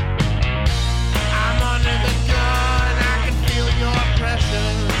 I'm under the gun, I can feel your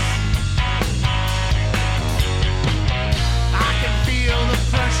pressures. I can feel the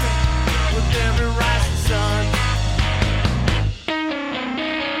pressure with every rising sun.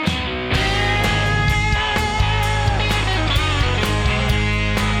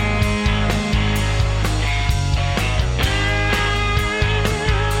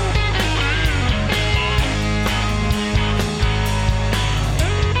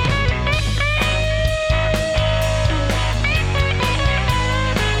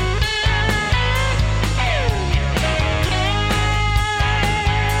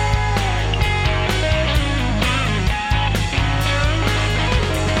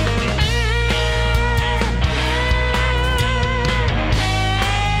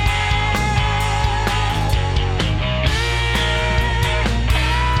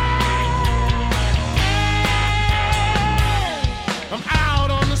 I'm out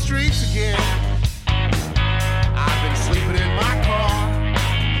on the streets again. I've been sleeping in my car.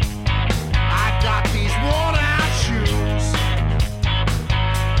 I got these worn out shoes,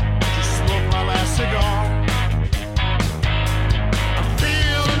 just smoke my last cigar. I'm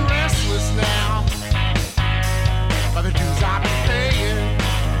feeling restless now by the dues I've been paying.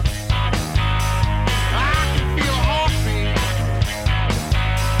 I can feel a heartbeat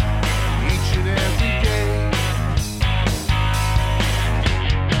each and every day.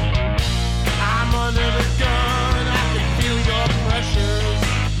 I'm under the gun, I can feel your pressures.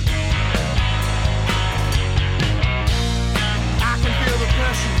 I can feel the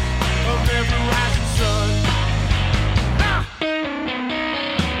pressure of every rising sun.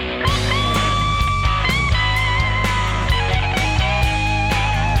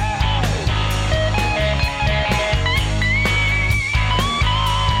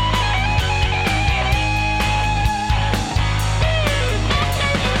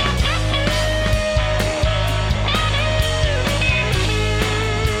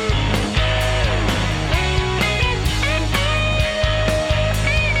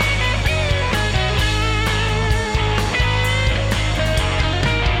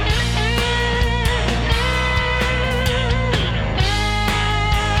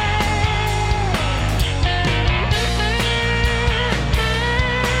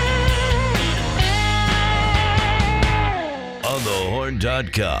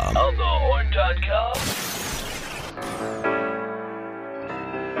 OnTheHorn.com. OnTheHorn.com.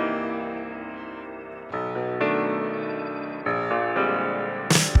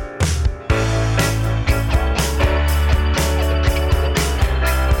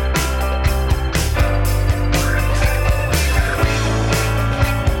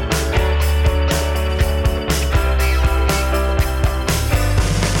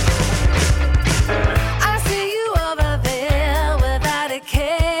 I see you over there without a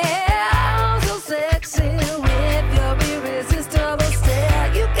care. So sexy.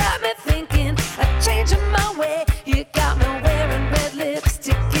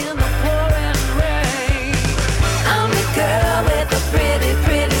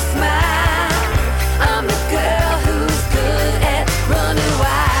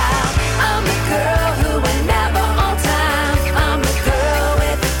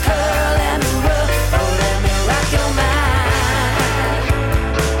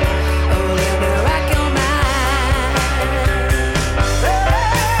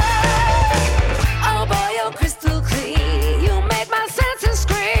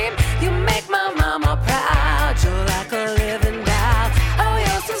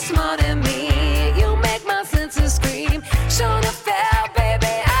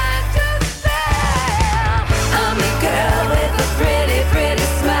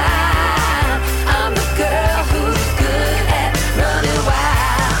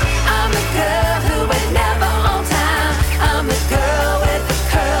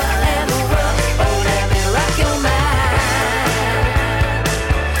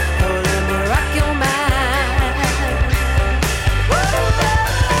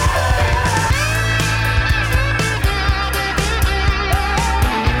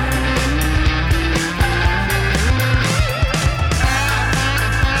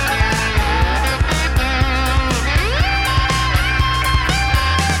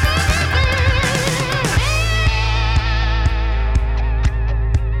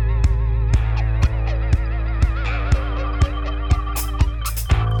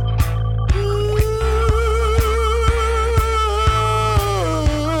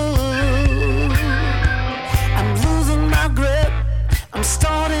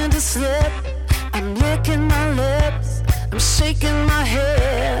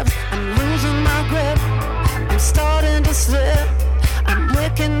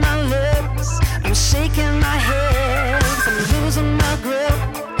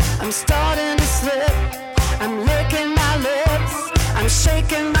 I'm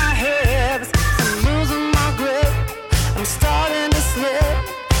shaking my hips, I'm losing my grip, I'm starting to slip,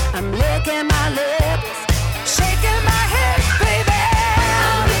 I'm licking my lips, shaking my hips, baby.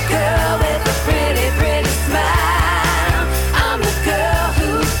 I'm the girl with the pretty, pretty smile. I'm the girl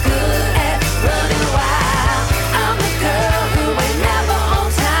who's good at running wild. I'm the girl who ain't never on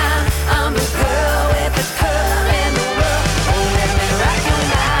time. I'm the girl with the curl in the world. Oh, let me rock your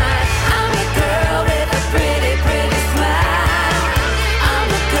mind. I'm the girl with the pretty, pretty smile. I'm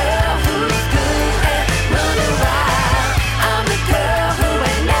the girl who's good at running wild. I'm the girl who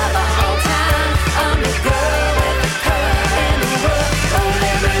ain't never on time. I'm the girl with the curl in the world. Oh,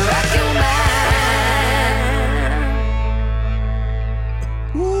 let me rock your mind.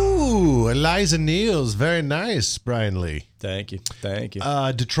 Ooh, Eliza Niels. Very nice, Brian Lee. Thank you. Thank you.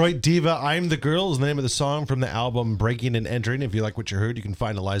 Detroit Diva, I'm the Girl is the name of the song from the album Breaking and Entering. If you like what you heard, you can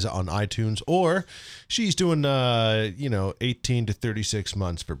find Eliza on iTunes, or she's doing, 18 to 36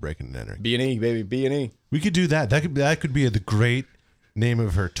 months for Breaking and Entering. B&E, baby, B&E. We could do that. That could be the great name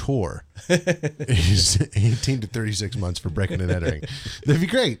of her tour. Is 18 to 36 months for Breaking and Entering. That'd be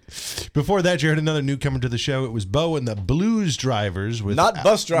great. Before that, you heard another newcomer to the show. It was Bo and the Blues Drivers. With Not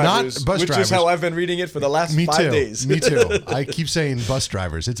Bus Drivers, not Bus which Drivers. is how I've been reading it for the last 5 days. Me too. I keep saying Bus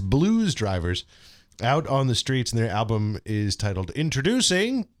Drivers. It's Blues Drivers. Out on the Streets, and their album is titled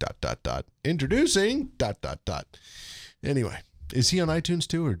Introducing ... Introducing ... Anyway, is he on iTunes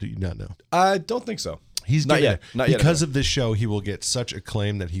too, or do you not know? I don't think so. He's not yet. Not yet. Because of this show, he will get such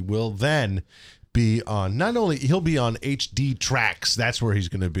acclaim that he will then be on. Not only he'll be on HD Tracks. That's where he's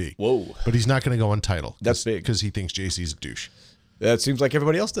going to be. Whoa! But he's not going to go on Tidal. That's big because he thinks JC's a douche. That seems like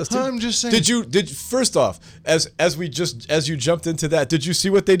everybody else does too. I'm just saying. Did first off, as you jumped into that, did you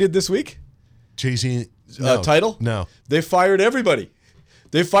see what they did this week? JC Tidal? No. They fired everybody.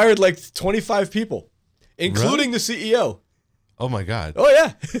 They fired like 25 people, including the CEO. Oh my God. Oh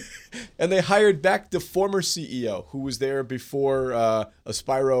yeah. And they hired back the former CEO who was there before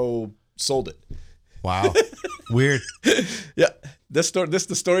Aspiro sold it. Wow. Weird. Yeah. This is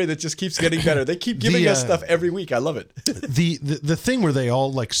the story that just keeps getting better. They keep giving us stuff every week. I love it. The thing where they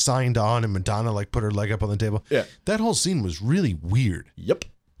all like signed on and Madonna like put her leg up on the table. Yeah. That whole scene was really weird. Yep.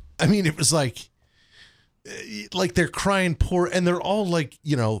 I mean, it was like they're crying poor, and they're all like,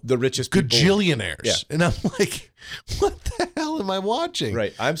 the richest gajillionaires. Yeah. And I'm like, what the hell am I watching?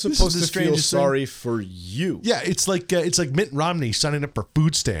 Right. I'm supposed to feel sorry for you. Yeah, it's like Mitt Romney signing up for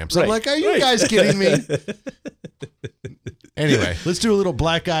food stamps. Right. I'm like, are you guys kidding me? Anyway, let's do a little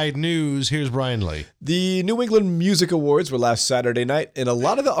black-eyed news. Here's Brian Lee. The New England Music Awards were last Saturday night, and a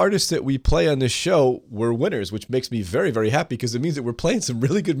lot of the artists that we play on this show were winners, which makes me very, very happy because it means that we're playing some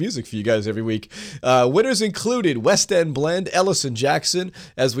really good music for you guys every week. Winners included West End Blend, Ellison Jackson,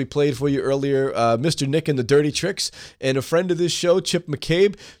 as we played for you earlier, Mr. Nick and the Dirty Tricks, and a friend of this show, Chip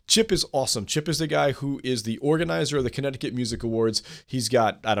McCabe. Chip is awesome. Chip is the guy who is the organizer of the Connecticut Music Awards. He's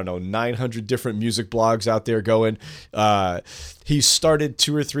got, 900 different music blogs out there going. He's started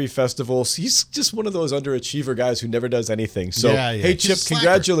 2 or 3 festivals. He's just one of those underachiever guys who never does anything. So, hey, Chip,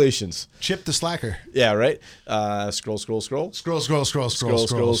 congratulations. Chip the slacker. Yeah, right? Scroll. Because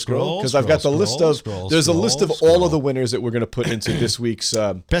I've got the list of, there's a list of all of the winners that we're going to put into this week's.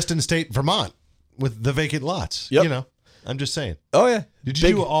 Best in State, Vermont, with the vacant lots. Yep. I'm just saying. Oh, yeah. Did you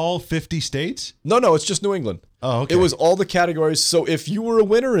do all 50 states? No, it's just New England. Oh, okay. It was all the categories. So if you were a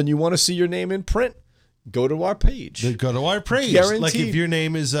winner and you want to see your name in print, go to our page. Go to our page. Guaranteed. Like if your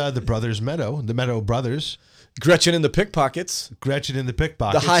name is the Brothers Meadow, the Meadow Brothers. Gretchen and the Pickpockets.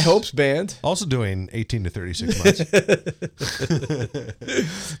 The High Hopes Band. Also doing 18 to 36 months.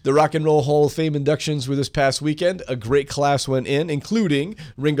 The Rock and Roll Hall of Fame inductions were this past weekend. A great class went in, including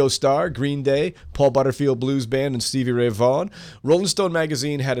Ringo Starr, Green Day, Paul Butterfield Blues Band, and Stevie Ray Vaughan. Rolling Stone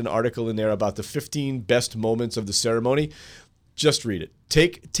magazine had an article in there about the 15 best moments of the ceremony. Just read it.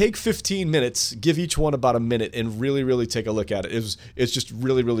 Take 15 minutes, give each one about a minute, and really, really take a look at it. It's just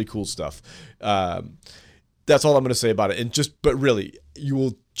really, really cool stuff. That's all I'm going to say about it. But really, you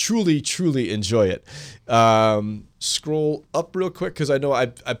will truly, truly enjoy it. Scroll up real quick because I know I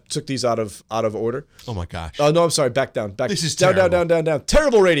took these out of order. Oh my gosh! Oh no, I'm sorry. Back down. This is down, terrible. down.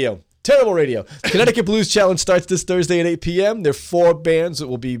 Terrible radio. Connecticut Blues Challenge starts this Thursday at 8 p.m. There are 4 bands that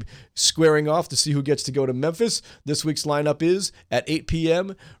will be squaring off to see who gets to go to Memphis. This week's lineup is at 8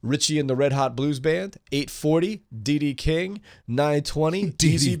 p.m. Richie and the Red Hot Blues Band, 8:40 D.D. King, 9:20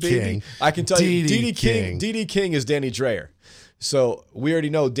 Easy Baby. I can tell you, D.D. King is Danny Dreyer. So we already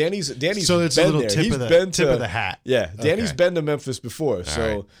know Danny's so it's been a little there. Tip of the hat. Yeah, Danny's been to Memphis before, All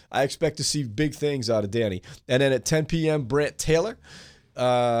so right. I expect to see big things out of Danny. And then at 10 p.m., Brant Taylor.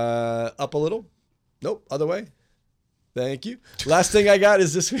 Up a little. Nope, other way. Thank you. Last thing I got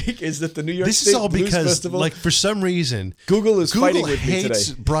is this week is that the New York This State is all Blues because, Festival. like, for some reason, Google fighting with me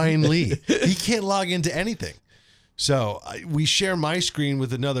hates today. Brian Lee. He can't log into anything. So we share my screen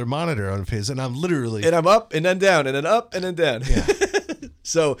with another monitor of his, and I'm literally... And I'm up and then down and then up and then down. Yeah.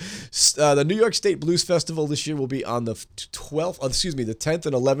 So the New York State Blues Festival this year will be on the 10th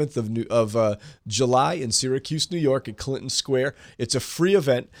and 11th of July in Syracuse, New York at Clinton Square. It's a free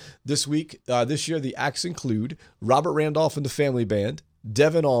event this week. This year, the acts include Robert Randolph and the Family Band,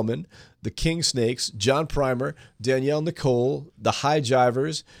 Devin Allman, the King Snakes, John Primer, Danielle Nicole, the High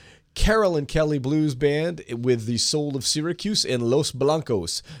Jivers, Carol and Kelly Blues Band with the Soul of Syracuse, and Los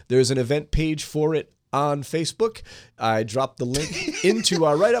Blancos. There's an event page for it on Facebook. I dropped the link into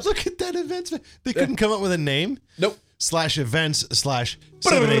our write-up. Look at that events. They couldn't come up with a name? Nope.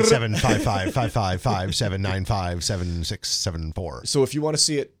 /events/7875557957674. So if you want to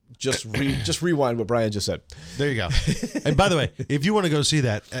see it, just rewind what Brian just said. There you go. And by the way, if you want to go see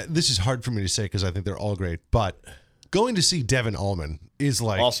that, this is hard for me to say because I think they're all great, but going to see Devin Allman is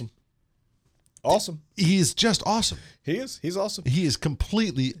like... Awesome. He is just awesome. He is. He's awesome. He is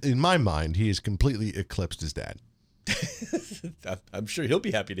completely, in my mind, he has completely eclipsed his dad. I'm sure he'll be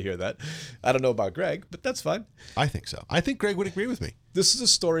happy to hear that. I don't know about Greg, but that's fine. I think so. I think Greg would agree with me. This is a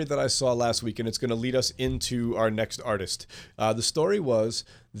story that I saw last week, and it's going to lead us into our next artist. The story was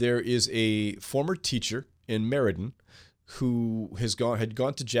there is a former teacher in Meriden who had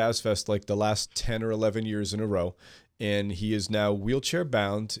gone to Jazz Fest like the last 10 or 11 years in a row. And he is now wheelchair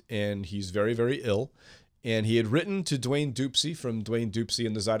bound, and he's very, very ill. And he had written to Dwayne Dupsy from Dwayne Dupsy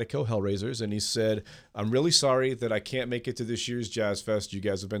and the Zydeco Hellraisers, and he said, I'm really sorry that I can't make it to this year's Jazz Fest. You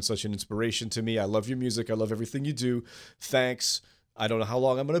guys have been such an inspiration to me. I love your music. I love everything you do. Thanks. I don't know how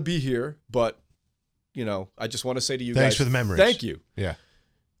long I'm going to be here, but, you know, I just want to say to you guys. Thanks for the memories. Thank you. Yeah.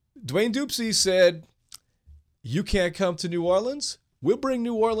 Dwayne Dupsy said, you can't come to New Orleans? We'll bring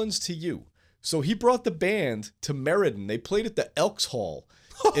New Orleans to you. So he brought the band to Meriden. They played at the Elks Hall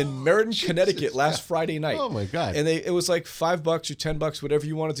in Meriden, Connecticut last Friday night. Oh, my God. And it was like $5 or $10, whatever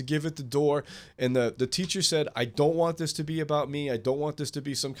you wanted to give at the door. And the teacher said, I don't want this to be about me. I don't want this to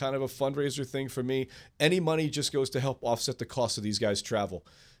be some kind of a fundraiser thing for me. Any money just goes to help offset the cost of these guys' travel.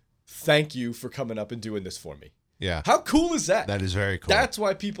 Thank you for coming up and doing this for me. Yeah. How cool is that? That is very cool. That's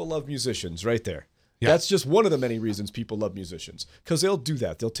why people love musicians right there. Yeah. That's just one of the many reasons people love musicians, because they'll do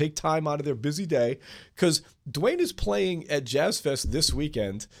that. They'll take time out of their busy day, because Dwayne is playing at Jazz Fest this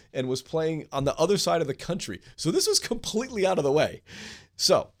weekend and was playing on the other side of the country. So this was completely out of the way.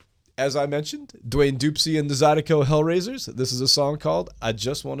 So, as I mentioned, Dwayne Dupsy and the Zydeco Hellraisers. This is a song called I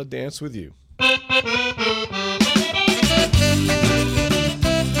Just Want to Dance With You.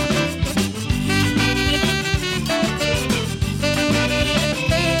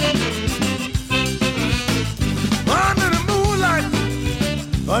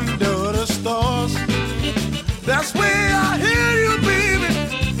 Under the stars, that's where I hear you, baby.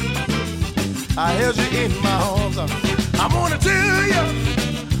 I held you in my arms. I wanna tell you,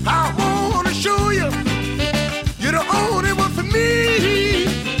 I wanna show you, you're the only one for me.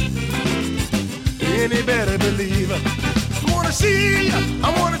 Any better believe? I wanna see you,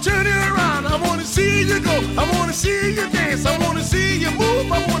 I wanna turn you around, I wanna see you go, I wanna see you dance, I wanna see you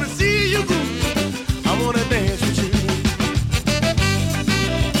move, I wanna see you groove, I wanna dance with you.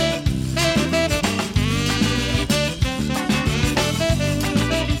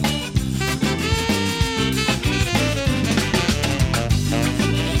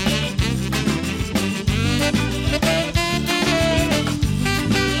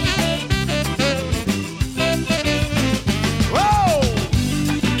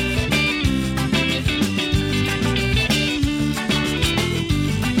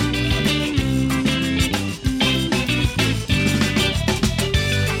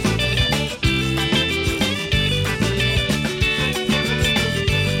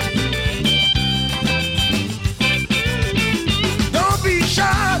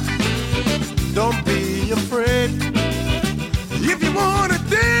 Don't be afraid. If you wanna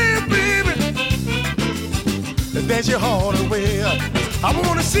dance, baby, dance your heart away. I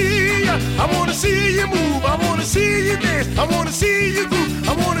wanna see you, I wanna see you move, I wanna see you dance, I wanna see you groove,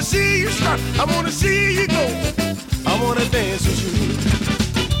 I wanna see you strut, I wanna see you go, I wanna dance with you.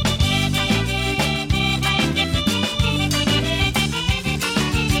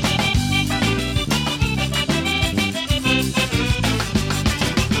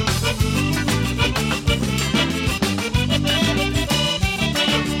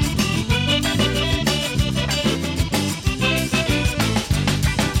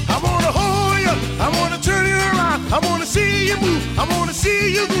 I wanna see you move, I wanna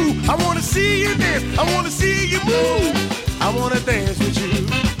see you groove, I wanna see you dance, I wanna see you move. wanna dance with you.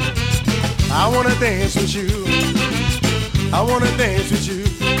 I wanna dance with you. I wanna dance with you.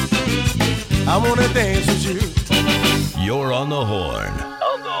 I wanna dance with you. You're on the Horn.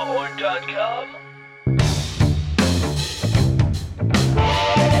 OnTheHorn.com.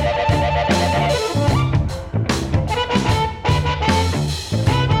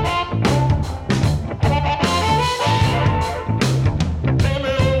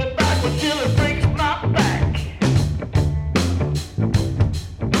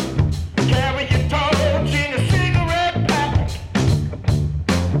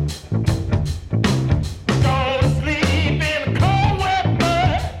 Go to sleep in the cold wet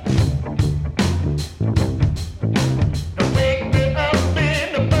mud.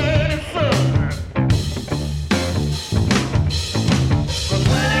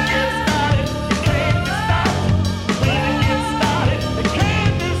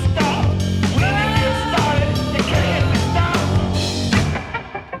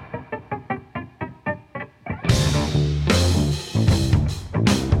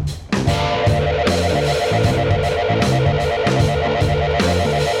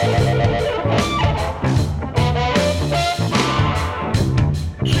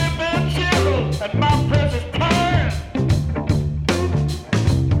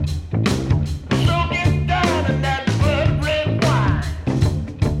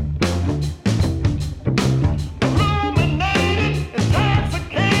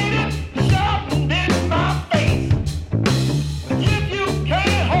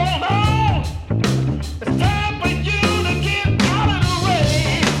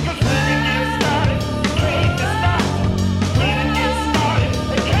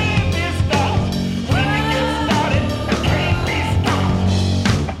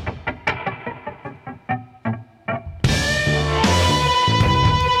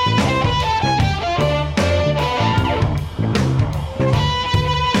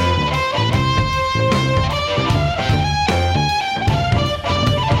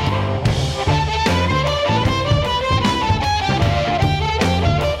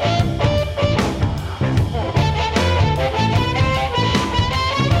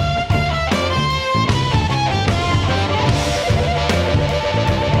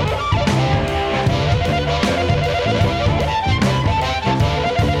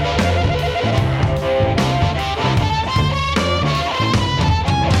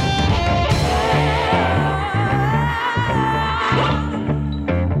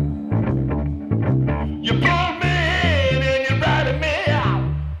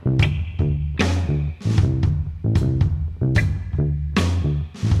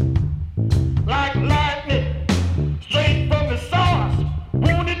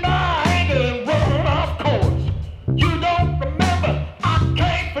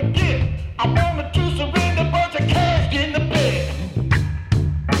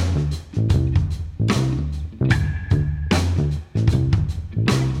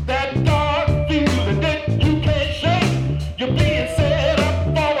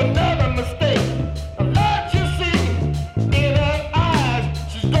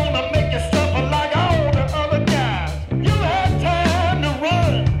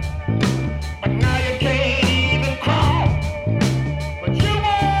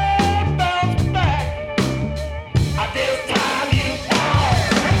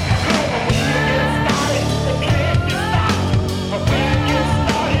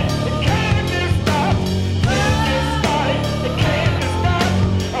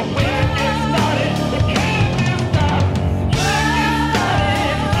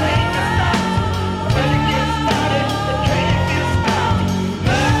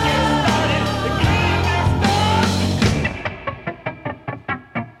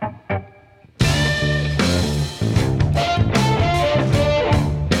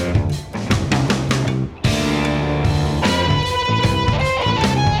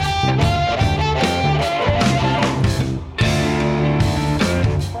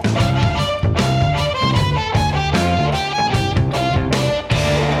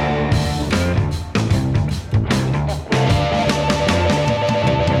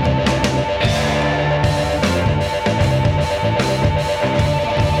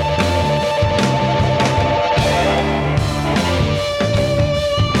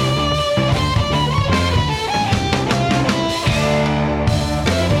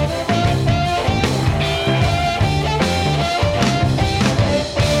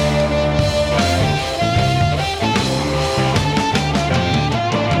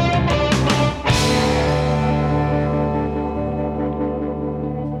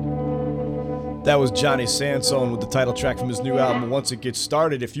 That was Johnny Sansone with the title track from his new album, Once It Gets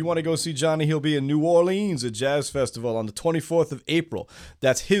Started. If you want to go see Johnny, he'll be in New Orleans at Jazz Festival on the 24th of April.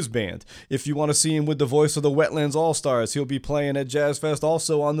 That's his band. If you want to see him with the voice of the Wetlands All-Stars, he'll be playing at Jazz Fest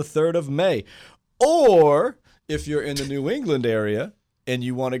also on the 3rd of May. Or if you're in the New England area and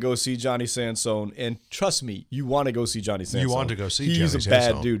you want to go see Johnny Sansone, and trust me, you want to go see Johnny Sansone. You want to go see Johnny He's a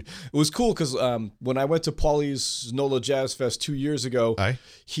Sansone. bad dude. It was cool because when I went to Paulie's NOLA Jazz Fest 2 years ago,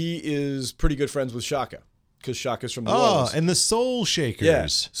 he is pretty good friends with Shaka because Shaka's from New Orleans. And the Soul Shakers. Yeah.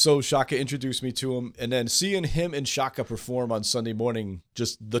 So Shaka introduced me to him, and then seeing him and Shaka perform on Sunday morning,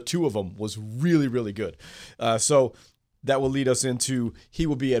 just the two of them, was really, really good. So that will lead us into, he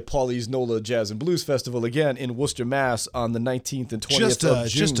will be at Paulie's NOLA Jazz and Blues Festival again in Worcester, Mass. on the 19th and 20th of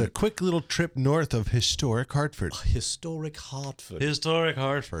June. Just a quick little trip north of historic Hartford. Historic Hartford. Historic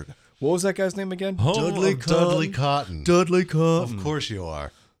Hartford. What was that guy's name again? Dudley Cotton. Dudley Cotton. Of course you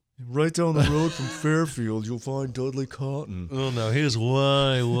are. Right down the road from Fairfield, you'll find Dudley Cotton. Oh, no, he's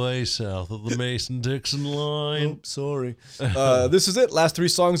way south of the Mason-Dixon line. Oh, sorry. This is it. Last 3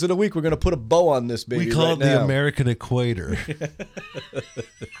 songs of the week. We're going to put a bow on this, baby. We call right it the now. American Equator.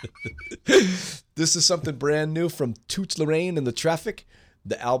 This is something brand new from Toots Lorraine and the Traffic.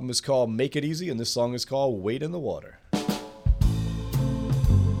 The album is called Make It Easy, and this song is called Wade in the Water.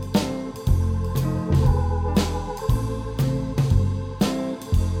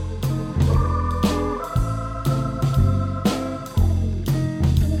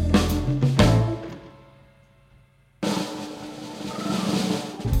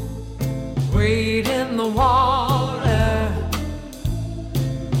 Wade in the water,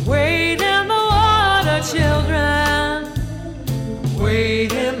 wade in the water, children.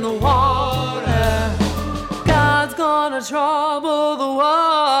 Wade in the water, God's gonna trouble the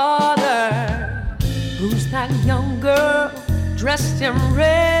water. Who's that young girl dressed in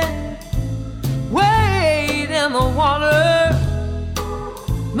red? Wade in the water,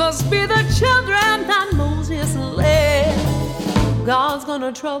 must be the children that Moses led. God's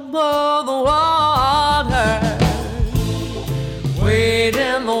gonna trouble the water. Wade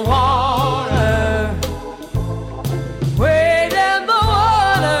in the water, wade in the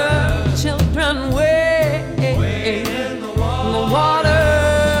water, children, wade in the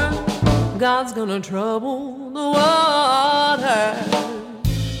water. God's gonna trouble the water.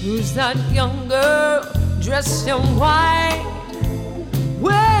 Who's that young girl dressed in white?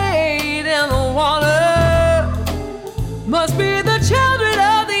 Wade in the water, must be the children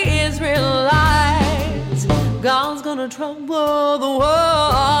of the Israelites. God's gonna trouble the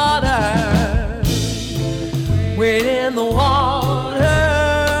water. Wade in the water,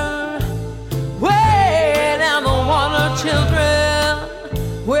 wade in the water, children.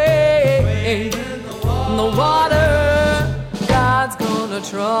 Wade in the water. God's gonna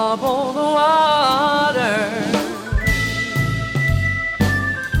trouble the water.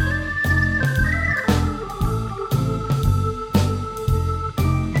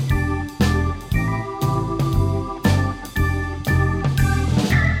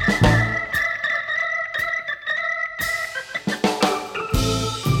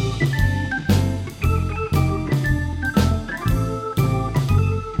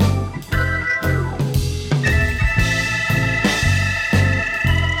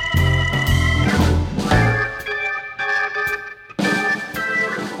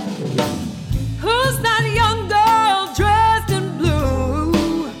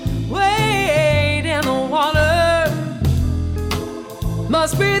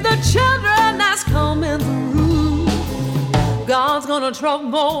 Must be the children that's coming through. God's gonna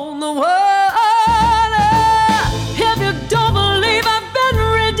trouble the water. If you don't believe I've been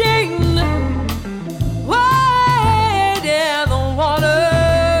redeemed, wade in the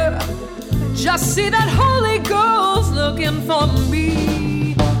water. Just see that Holy Ghost looking for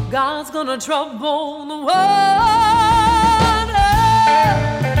me. God's gonna trouble the water.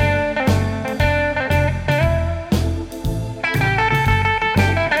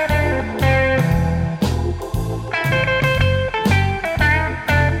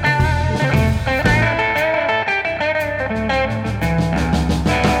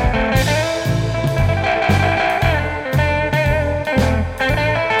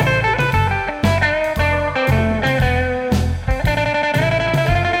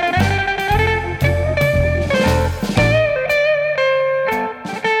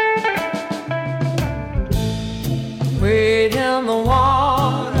 Wade in the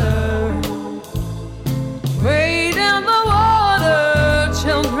water, wade in the water,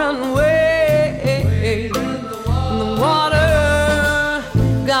 children, wade in the water.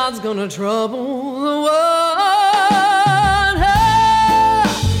 God's gonna trouble the water.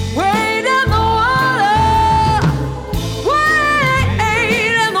 Wade in the water.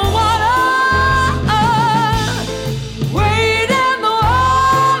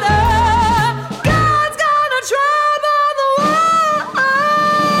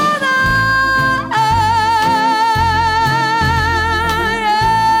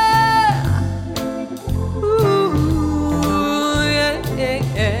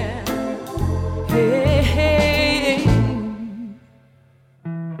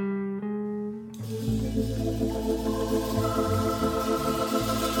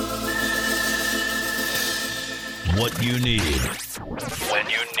 What you need when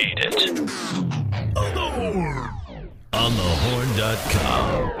you need it. On the Horn.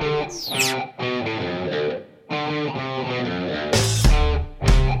 OnTheHorn.com.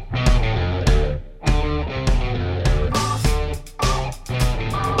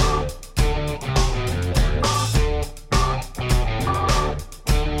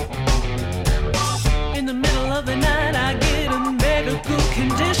 In the middle of the night, I get a medical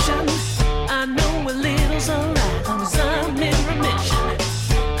condition. I know a little's alright, cause I'm in remission.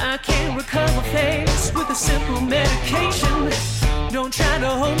 I can't recover fast with a simple medication. Don't try to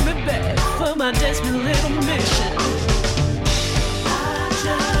hold me back for my desperate little mission. I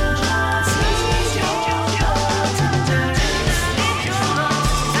just need your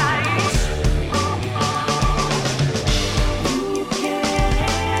tonight. You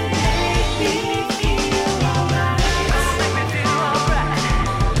can make me feel alright. Make me feel alright.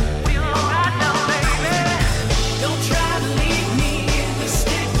 Feel alright now, baby. Don't try to leave me in this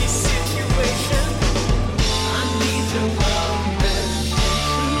sticky situation. I need your love, medication.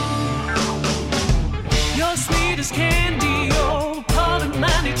 You're sweet as candy, oh, part of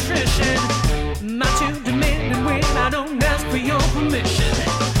my nutrition. My too demanding when I don't ask for your permission.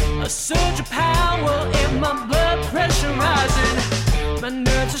 A surge of power and my blood pressure rising. My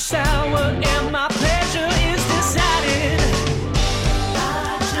nerves are sour and my pleasure is decided.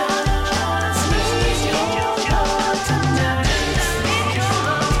 I just need your love tonight. Need your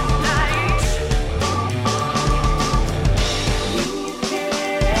love tonight. You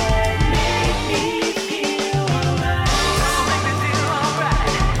can make me feel alright. Make me feel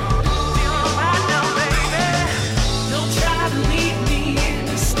alright. Feel alright now, baby. Don't try to leave me in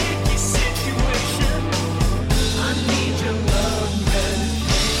a sticky situation. I need your love,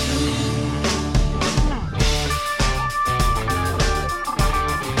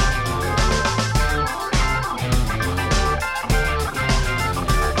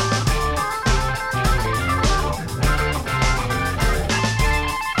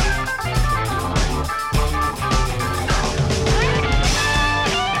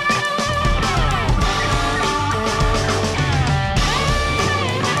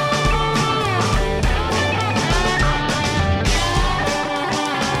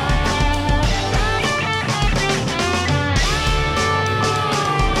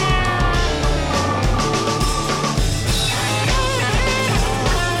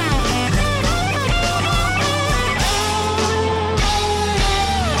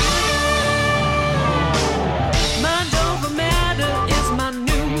 Mind over matter is my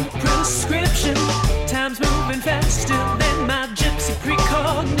new prescription. Time's moving faster than my gypsy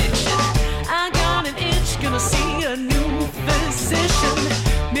precognition. I got an itch, gonna see a new physician.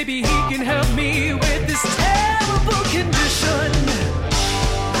 Maybe he can help me with this terrible condition.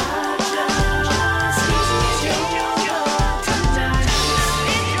 I just need your love tonight.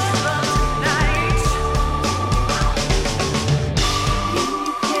 Need your love tonight. You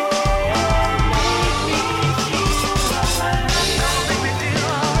can make me feel alright. Make me feel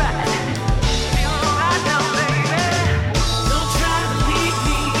alright. Feel alright now, baby. Don't try to leave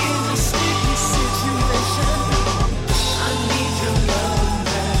me in a sticky situation. I need your love,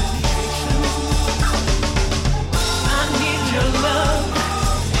 medication. I need your love.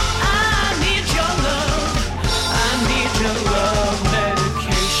 I need your love. I need your love,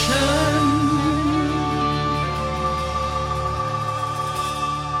 medication.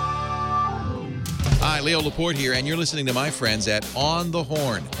 Hi, Leo Laporte here, and you're listening to my friends at On the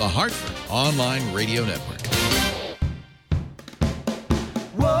Horn, the Hartford Online Radio Network.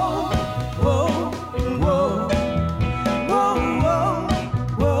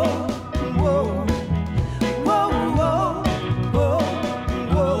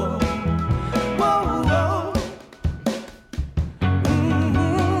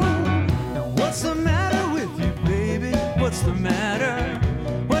 What's the matter with you, baby? What's the matter?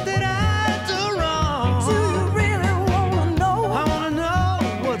 What did I do wrong? Do you really wanna know? I wanna know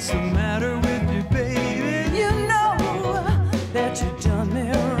what's the matter with you, baby. You know that you done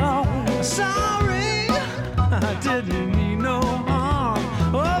me wrong. Sorry, I didn't mean no harm.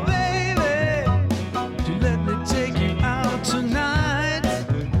 Oh, baby, you let me take you out tonight.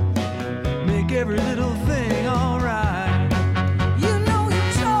 Make every little thing alright. You know you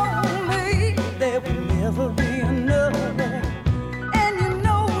told me there would never be another, and you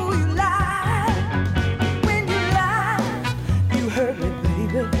know you lied. When you lied, you hurt me,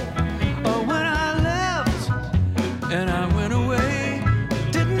 baby. Oh, when I left and I went away,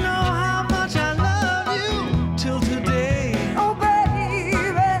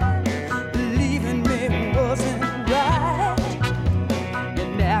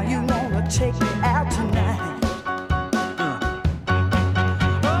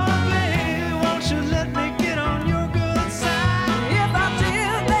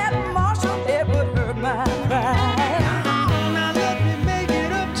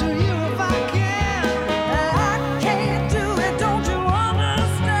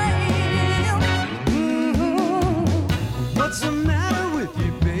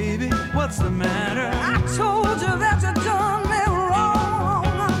 what's the matter? I told you that you done me wrong.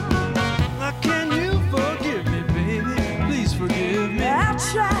 Can you forgive me, baby? Please forgive me. I'll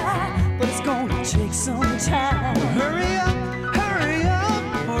try, but it's gonna take some time. Hurry up,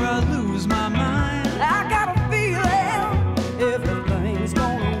 or I'll lose my mind. I got a feeling everything's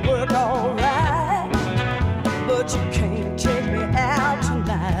gonna work alright, but you can't take me out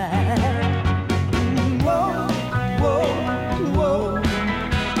tonight. Whoa, whoa, whoa.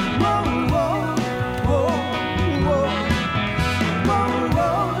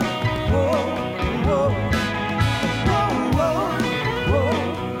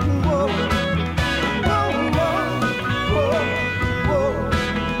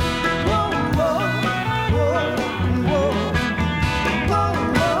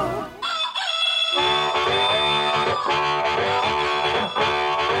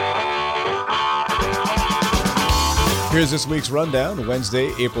 Here's this week's rundown.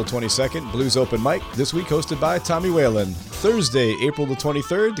 Wednesday, April 22nd, Blues Open Mic. This week hosted by Tommy Whalen. Thursday, April the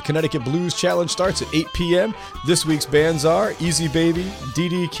 23rd, the Connecticut Blues Challenge starts at 8 p.m. This week's bands are Easy Baby,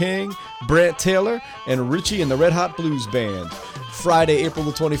 D.D. King, Brant Taylor, and Richie and the Red Hot Blues Band. Friday, April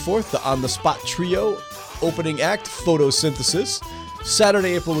the 24th, the On the Spot Trio. Opening act, Photosynthesis.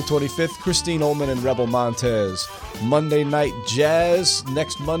 Saturday, April the 25th, Christine Ullman and Rebel Montez. Monday Night Jazz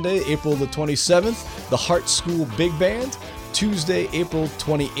next Monday, April the 27th, the Hart School Big Band. Tuesday, April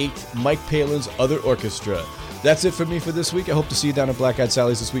 28th, Mike Palin's Other Orchestra. That's it for me for this week. I hope to see you down at Black Eyed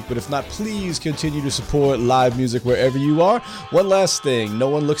Sally's this week, but if not, please continue to support live music wherever you are. One last thing, no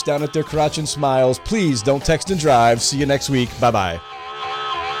one looks down at their crotch and smiles. Please don't text and drive. See you next week. Bye-bye.